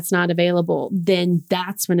 that's not available, then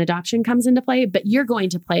that's when adoption comes into play. But you're going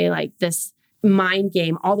to play like this mind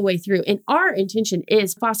game all the way through. And our intention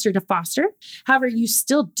is foster to foster. However, you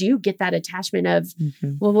still do get that attachment of,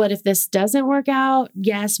 well, what if this doesn't work out?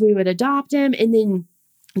 Yes, we would adopt him. And then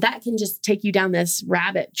that can just take you down this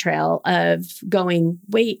rabbit trail of going,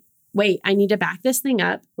 wait, I need to back this thing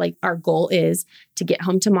up. Like our goal is to get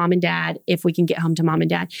home to mom and dad if we can get home to mom and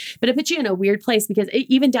dad. But it puts you in a weird place because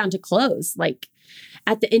even down to clothes, like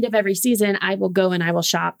at the end of every season, I will go and I will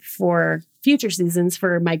shop for future seasons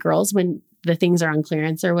for my girls when the things are on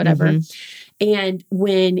clearance or whatever. And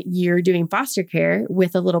when you're doing foster care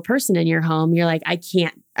with a little person in your home, you're like, I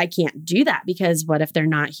can't do that because what if they're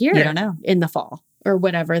not here you don't know. In the fall? Or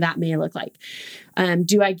whatever that may look like.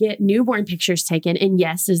 Do I get newborn pictures taken? And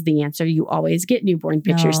yes is the answer. You always get newborn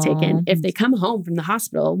pictures taken. If they come home from the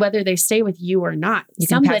hospital, whether they stay with you or not,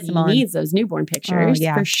 somebody needs those newborn pictures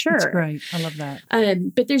for sure. That's great. I love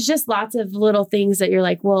that. But there's just lots of little things that you're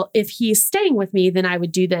like, well, if he's staying with me, then I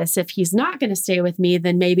would do this. If he's not going to stay with me,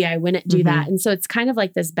 then maybe I wouldn't do that. And so it's kind of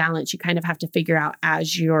like this balance you kind of have to figure out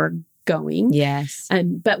as you're going. Yes.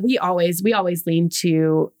 But we always lean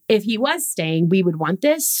to, if he was staying, we would want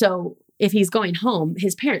this. So if he's going home,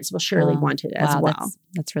 his parents will surely want it as well.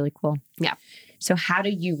 That's really cool. Yeah. So how do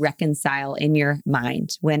you reconcile in your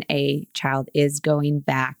mind when a child is going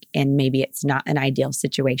back and maybe it's not an ideal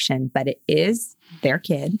situation, but it is their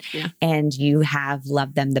kid and you have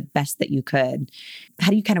loved them the best that you could? How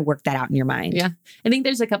do you kind of work that out in your mind? Yeah. I think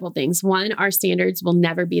there's a couple of things. One, our standards will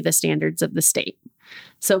never be the standards of the state.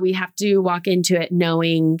 So we have to walk into it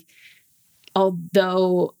knowing,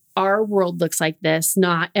 although our world looks like this,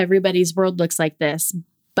 not everybody's world looks like this,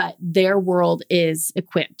 but their world is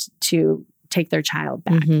equipped to take their child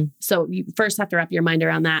back. So you first have to wrap your mind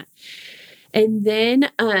around that. And then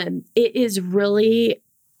it is really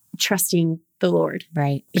trusting the Lord.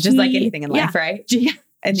 Right. Just like anything in life, right? Yeah.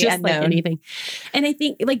 And the just unknown. like anything. And I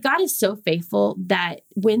think like God is so faithful that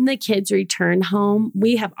when the kids return home,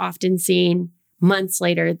 we have often seen months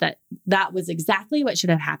later that was exactly what should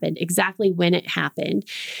have happened, exactly when it happened.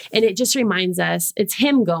 And it just reminds us, it's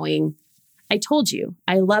him going, I told you,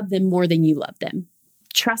 I love them more than you love them.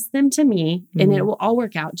 Trust them to me and it will all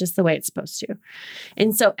work out just the way it's supposed to.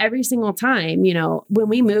 And so every single time, when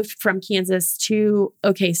we moved from Kansas to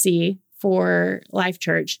OKC for Life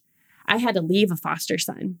Church, I had to leave a foster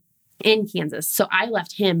son in Kansas. So I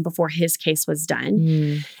left him before his case was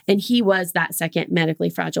done. And he was that second medically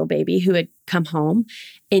fragile baby who had come home.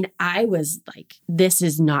 And I was like, this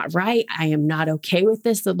is not right. I am not okay with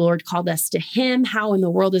this. The Lord called us to him. How in the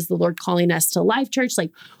world is the Lord calling us to Life Church?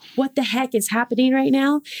 Like, what the heck is happening right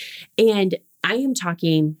now? And I am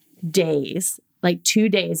talking days, like 2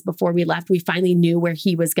 days before we left, we finally knew where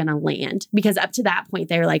he was going to land. Because up to that point,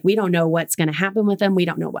 they were like, we don't know what's going to happen with him. We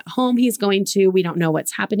don't know what home he's going to. We don't know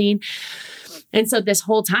what's happening. And so this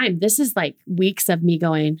whole time, this is like weeks of me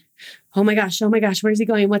going, oh my gosh, where's he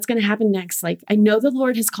going? What's going to happen next? Like, I know the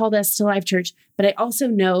Lord has called us to Life Church, but I also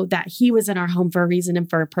know that he was in our home for a reason and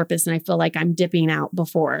for a purpose. And I feel like I'm dipping out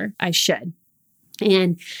before I should.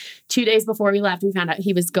 And 2 days before we left, we found out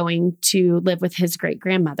he was going to live with his great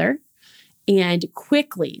grandmother. And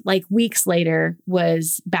quickly, like weeks later,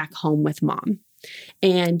 was back home with mom.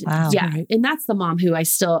 And and that's the mom who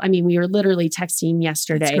we were literally texting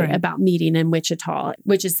yesterday about meeting in Wichita,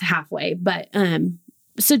 which is halfway. But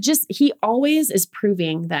so just, he always is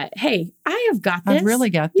proving that, hey, I have got this. I've really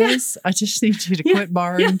got this. I just need you to quit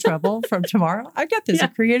borrowing trouble from tomorrow. I've got this. I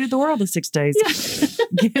created the world in 6 days.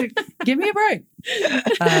 give me a break.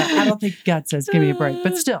 I don't think God says, give me a break,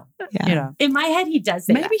 but still, In my head, he does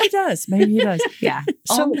say maybe he does. Maybe he does. Yeah.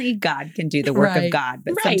 So, only God can do the work Right. of God,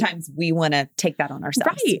 but Right. sometimes we want to take that on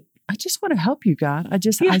ourselves. Right. I just want to help you, God.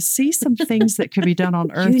 I see some things that could be done on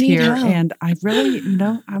earth need here. help. And I really,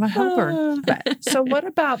 I'm a helper. So what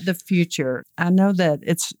about the future? I know that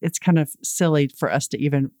it's kind of silly for us to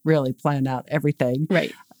even really plan out everything.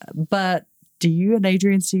 Right. But do you and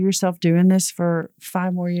Adrian see yourself doing this for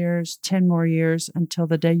 5 more years, 10 more years until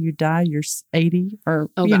the day you die? You're 80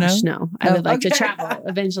 or, Oh gosh, no. I would like to okay. travel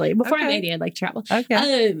eventually. Before I'm Okay. 80, I'd like to travel.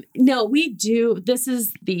 Okay. No, we do. This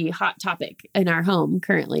is the hot topic in our home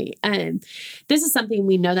currently. This is something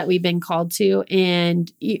we know that we've been called to.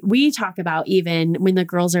 And we talk about even when the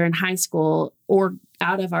girls are in high school or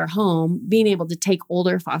out of our home, being able to take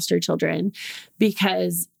older foster children,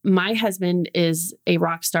 because my husband is a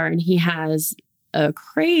rock star and he has a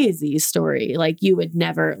crazy story. Like you would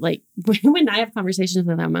never, like when I have conversations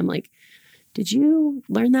with him, I'm like, did you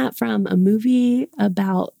learn that from a movie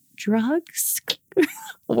about drugs?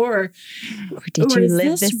 or did you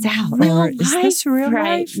live this out? Or is this real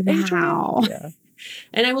life now? Yeah.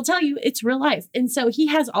 And I will tell you, it's real life. And so he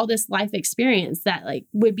has all this life experience that like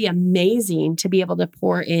would be amazing to be able to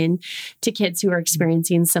pour in to kids who are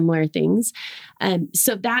experiencing similar things.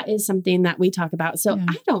 So that is something that we talk about. So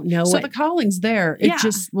I don't know. So the calling's there. It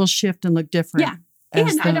just will shift and look different. Yeah.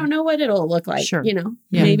 And I don't know what it'll look like. Sure.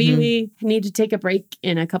 Maybe we need to take a break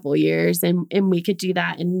in a couple of years and we could do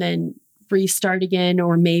that and then restart again.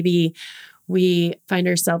 Or maybe we find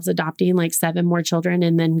ourselves adopting like 7 more children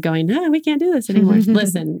and then going, we can't do this anymore.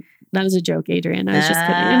 Listen, that was a joke, Adrian. I was just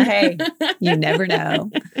kidding. Hey, you never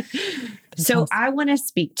know. So I want to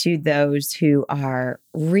speak to those who are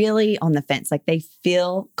really on the fence. Like they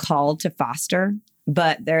feel called to foster,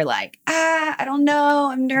 but they're like, I don't know.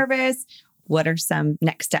 I'm nervous. What are some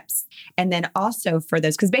next steps? And then also for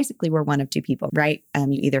those, because basically we're one of 2 people, right?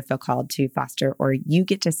 You either feel called to foster or you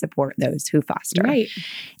get to support those who foster. Right.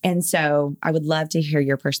 And so I would love to hear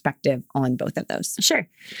your perspective on both of those. Sure.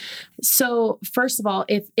 So first of all,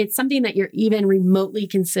 if it's something that you're even remotely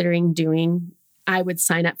considering doing, I would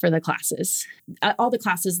sign up for the classes. All the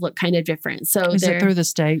classes look kind of different. So is it through the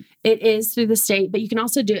state? It is through the state, but you can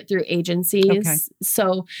also do it through agencies. Okay.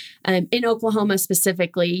 So in Oklahoma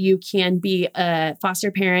specifically, you can be a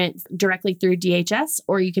foster parent directly through DHS,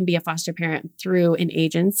 or you can be a foster parent through an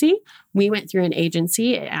agency. We went through an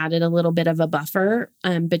agency. It added a little bit of a buffer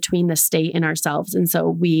between the state and ourselves. And so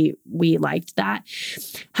we liked that.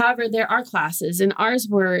 However, there are classes, and ours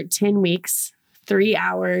were 10 weeks. 3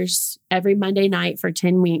 hours every Monday night for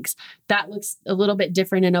 10 weeks. That looks a little bit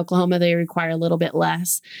different in Oklahoma. They require a little bit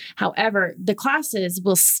less. However, the classes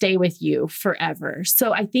will stay with you forever.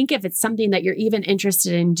 So I think if it's something that you're even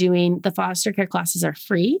interested in doing, the foster care classes are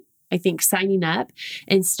free. I think signing up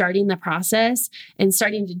and starting the process and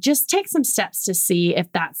starting to just take some steps to see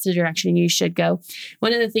if that's the direction you should go.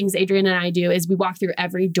 One of the things Adrian and I do is we walk through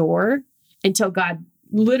every door until God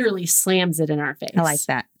literally slams it in our face. I like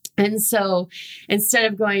that. And so instead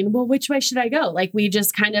of going, well, which way should I go? Like we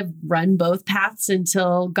just kind of run both paths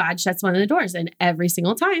until God shuts one of the doors. And every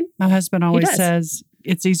single time. My husband always says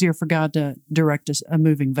it's easier for God to direct a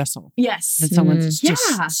moving vessel. Yes. Than someone's just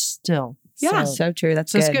still. Yeah. So true.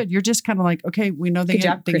 That's good. It's good. You're just kind of like, okay, we know the good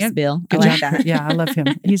job, Chris Bill. Good I job. like that. Yeah, I love him.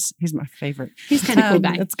 He's my favorite. He's kind of cool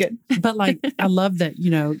guy. That's good. But like, I love that,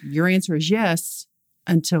 your answer is yes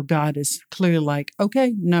until God is clearly like,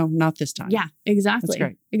 okay, no, not this time. Yeah, exactly. That's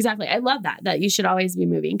great. Exactly. I love that you should always be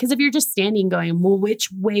moving. Because if you're just standing going, well, which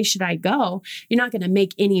way should I go? You're not going to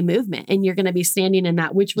make any movement. And you're going to be standing in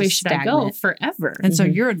that, which way should I go forever? And so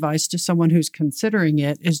your advice to someone who's considering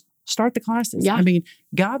it is start the classes. Yeah. I mean,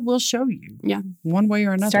 God will show you. Yeah. One way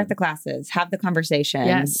or another. Start the classes, have the conversation.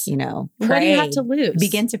 Yes. Pray. What do you have to lose?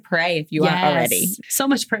 Begin to pray if you aren't already. So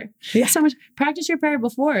much prayer. Yeah. So much. Practice your prayer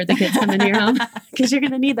before the kids come into your home because you're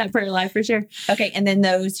going to need that prayer life for sure. Okay. And then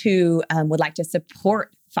those who would like to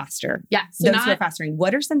support foster. Yeah. So those who are fostering,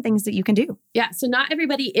 what are some things that you can do? Yeah. So not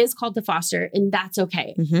everybody is called to foster, and that's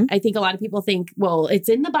okay. Mm-hmm. I think a lot of people think, well, it's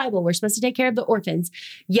in the Bible. We're supposed to take care of the orphans.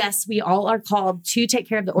 Yes, we all are called to take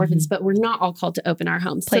care of the orphans, but we're not all called to open our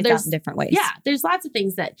homes. Plays out in different ways. Yeah. There's lots of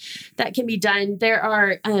things that can be done. There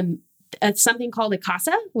are, something called a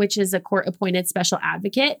CASA, which is a court-appointed special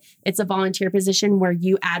advocate. It's a volunteer position where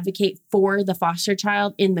you advocate for the foster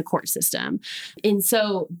child in the court system. And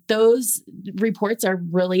so those reports are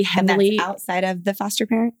really heavily... And that's outside of the foster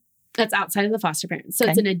parent? That's outside of the foster parent. So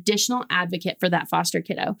it's an additional advocate for that foster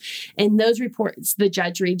kiddo. And those reports, the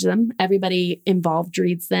judge reads them. Everybody involved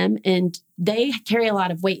reads them. And they carry a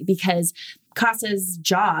lot of weight because CASA's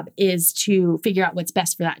job is to figure out what's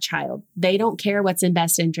best for that child. They don't care what's in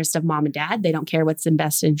best interest of mom and dad. They don't care what's in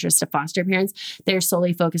best interest of foster parents. They're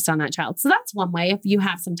solely focused on that child. So that's one way if you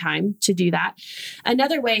have some time to do that.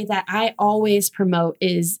 Another way that I always promote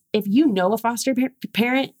is if you know a foster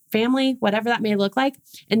parent, family, whatever that may look like,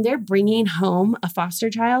 and they're bringing home a foster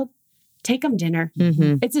child, take them dinner.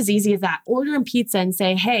 Mm-hmm. It's as easy as that. Order them pizza and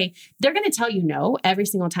say, hey, they're going to tell you no every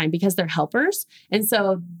single time because they're helpers. And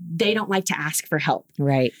so they don't like to ask for help.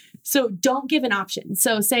 Right. So don't give an option.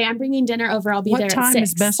 So say I'm bringing dinner over. I'll be there at 6. What time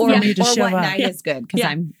is best for me to or show what up? night is good because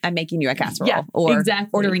I'm making you a casserole or exactly.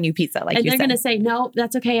 ordering you pizza like and you they're said. going to say, no,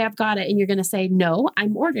 that's okay. I've got it. And you're going to say, no,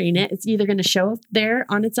 I'm ordering it. It's either going to show up there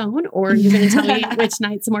on its own or you're going to tell me which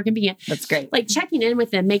night's more convenient. That's great. Like checking in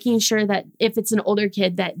with them, making sure that if it's an older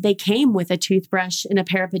kid that they came with a toothbrush and a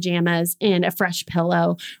pair of pajamas and a fresh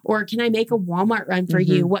pillow, or can I make a Walmart run for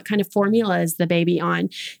you? What kind of formula is the baby on?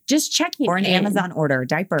 Just checking or an in. Amazon order,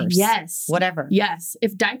 diapers. Yes. Whatever. Yes.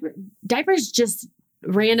 If diapers just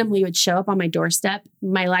randomly would show up on my doorstep,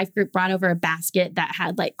 my life group brought over a basket that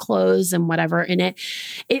had like clothes and whatever in it.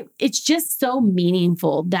 It's just so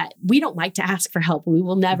meaningful that we don't like to ask for help. We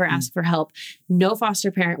will never ask for help. No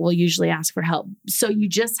foster parent will usually ask for help. So you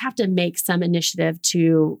just have to make some initiative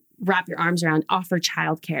to wrap your arms around, offer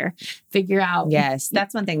childcare, figure out. Yes.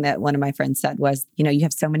 That's one thing that one of my friends said was, you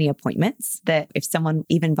have so many appointments that if someone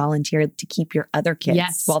even volunteered to keep your other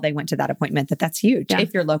kids while they went to that appointment, that's huge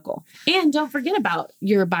if you're local. And don't forget about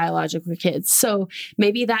your biological kids. So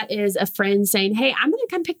maybe that is a friend saying, hey, I'm going to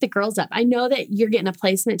come pick the girls up. I know that you're getting a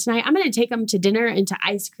placement tonight. I'm going to take them to dinner and to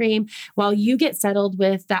ice cream while you get settled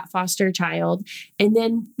with that foster child. And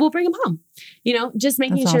then we'll bring them home. Just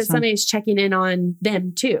making sure somebody's checking in on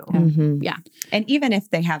them too. Mm-hmm. Yeah. And even if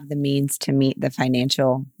they have the means to meet the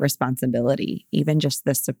financial responsibility, even just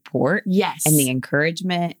the support and the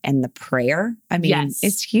encouragement and the prayer,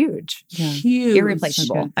 it's huge. Yeah. Huge.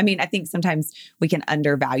 Irreplaceable. Okay. I think sometimes we can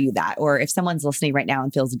undervalue that. Or if someone's listening right now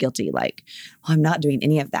and feels guilty, like, well, I'm not doing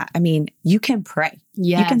any of that. You can pray.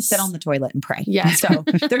 Yes. You can sit on the toilet and pray. Yes. So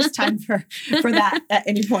there's time for that at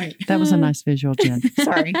any point. That was a nice visual, Jen.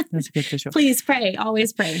 Sorry. That's a good visual. Please pray.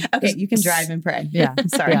 Always pray. Okay. You can drive and pray. Yeah.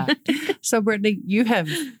 Sorry. Yeah. So Britanie, you have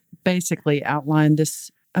basically outlined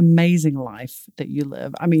this amazing life that you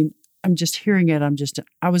live. I'm just hearing it.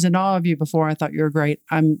 I was in awe of you before. I thought you were great.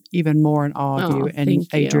 I'm even more in awe of you and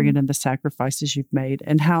Adrian and the sacrifices you've made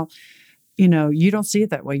and how, you don't see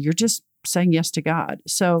it that way. You're just saying yes to God.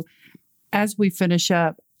 So as we finish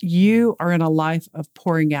up, you are in a life of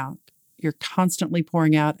pouring out. You're constantly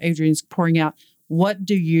pouring out. Adrian's pouring out. What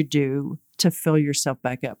do you do to fill yourself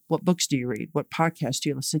back up? What books do you read? What podcasts do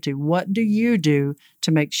you listen to? What do you do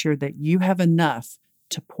to make sure that you have enough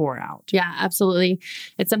to pour out? Yeah, absolutely.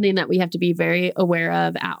 It's something that we have to be very aware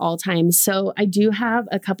of at all times. So I do have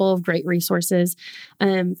a couple of great resources.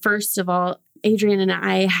 First of all, Adrian and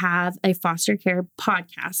I have a foster care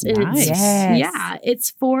podcast. Nice.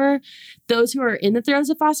 It's for those who are in the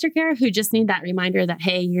throes of foster care who just need that reminder that,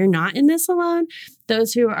 hey, you're not in this alone.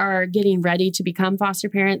 Those who are getting ready to become foster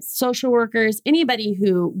parents, social workers, anybody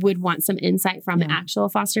who would want some insight from actual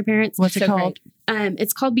foster parents. What's it called?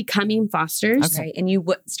 It's called Becoming Fosters. Okay. And you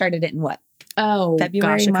started it in what? Oh,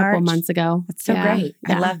 February, a March? couple months ago. That's so great.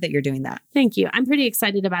 I love that you're doing that. Thank you. I'm pretty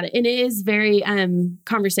excited about it. And it is very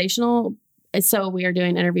conversational. So we are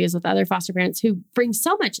doing interviews with other foster parents who bring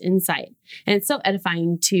so much insight. And it's so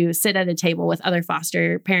edifying to sit at a table with other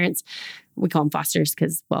foster parents. We call them fosters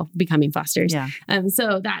because, becoming fosters. Yeah.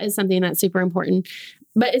 So that is something that's super important.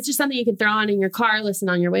 But it's just something you can throw on in your car, listen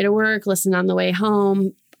on your way to work, listen on the way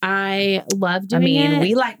home. I love doing it.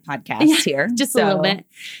 We like podcasts here. Just a little bit.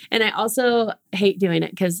 And I also hate doing it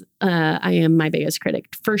because I am my biggest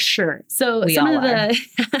critic for sure. So some of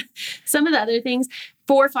the other things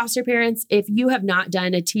for foster parents, if you have not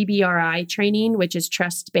done a TBRI training, which is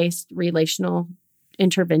trust-based relational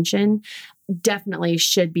intervention, definitely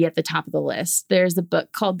should be at the top of the list. There's a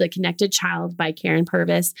book called The Connected Child by Karen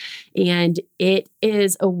Purvis, and it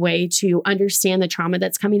is a way to understand the trauma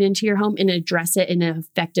that's coming into your home and address it in an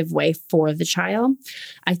effective way for the child.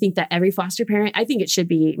 I think that every foster parent, I think it should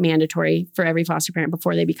be mandatory for every foster parent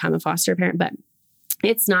before they become a foster parent, but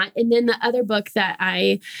it's not. And then the other book that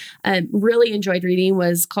I really enjoyed reading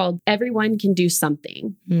was called Everyone Can Do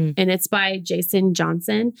Something. And it's by Jason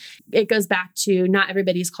Johnson. It goes back to not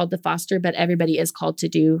everybody's called to foster, but everybody is called to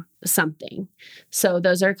do something. So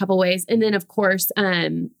those are a couple ways. And then, of course,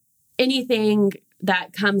 anything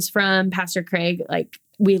that comes from Pastor Craig,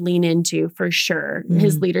 we lean into for sure.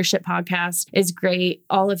 His leadership podcast is great.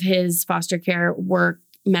 All of his foster care work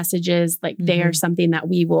messages, like they are something that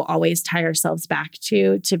we will always tie ourselves back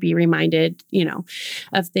to be reminded,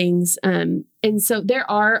 of things. And so there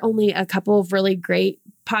are only a couple of really great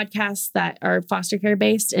podcasts that are foster care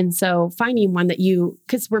based. And so finding one that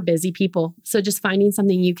because we're busy people. So just finding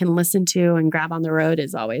something you can listen to and grab on the road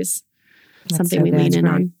is always something we lean in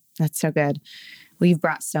on. That's so good. Well, you've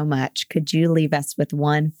brought so much. Could you leave us with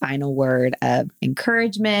one final word of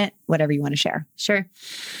encouragement, whatever you want to share? Sure.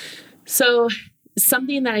 So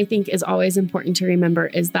something that I think is always important to remember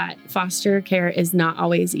is that foster care is not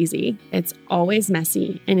always easy. It's always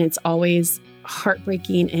messy, and it's always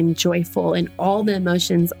heartbreaking and joyful and all the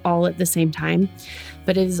emotions all at the same time.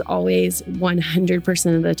 But it is always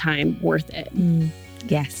 100% of the time worth it.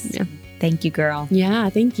 Yes. Yeah. Thank you, girl.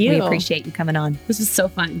 Yeah, thank you. We appreciate you coming on. This was so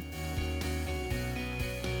fun.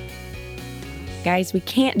 Guys, we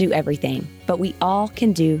can't do everything, but we all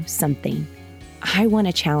can do something. I want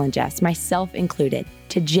to challenge us, myself included,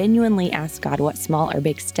 to genuinely ask God what small or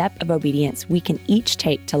big step of obedience we can each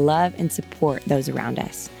take to love and support those around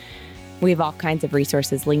us. We have all kinds of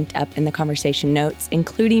resources linked up in the conversation notes,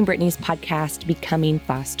 including Brittany's podcast, Becoming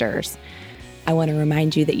Fosters. I want to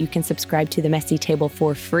remind you that you can subscribe to The Messy Table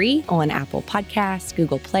for free on Apple Podcasts,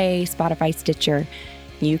 Google Play, Spotify, Stitcher.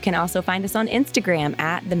 You can also find us on Instagram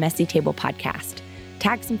at The Messy Table Podcast.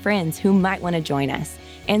 Tag some friends who might want to join us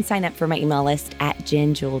and sign up for my email list at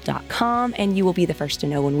jenjewel.com, and you will be the first to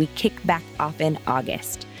know when we kick back off in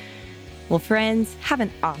August. Well, friends, have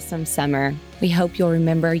an awesome summer. We hope you'll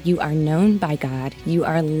remember you are known by God, you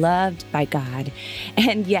are loved by God,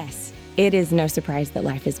 and yes, it is no surprise that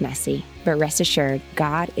life is messy, but rest assured,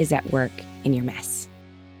 God is at work in your mess.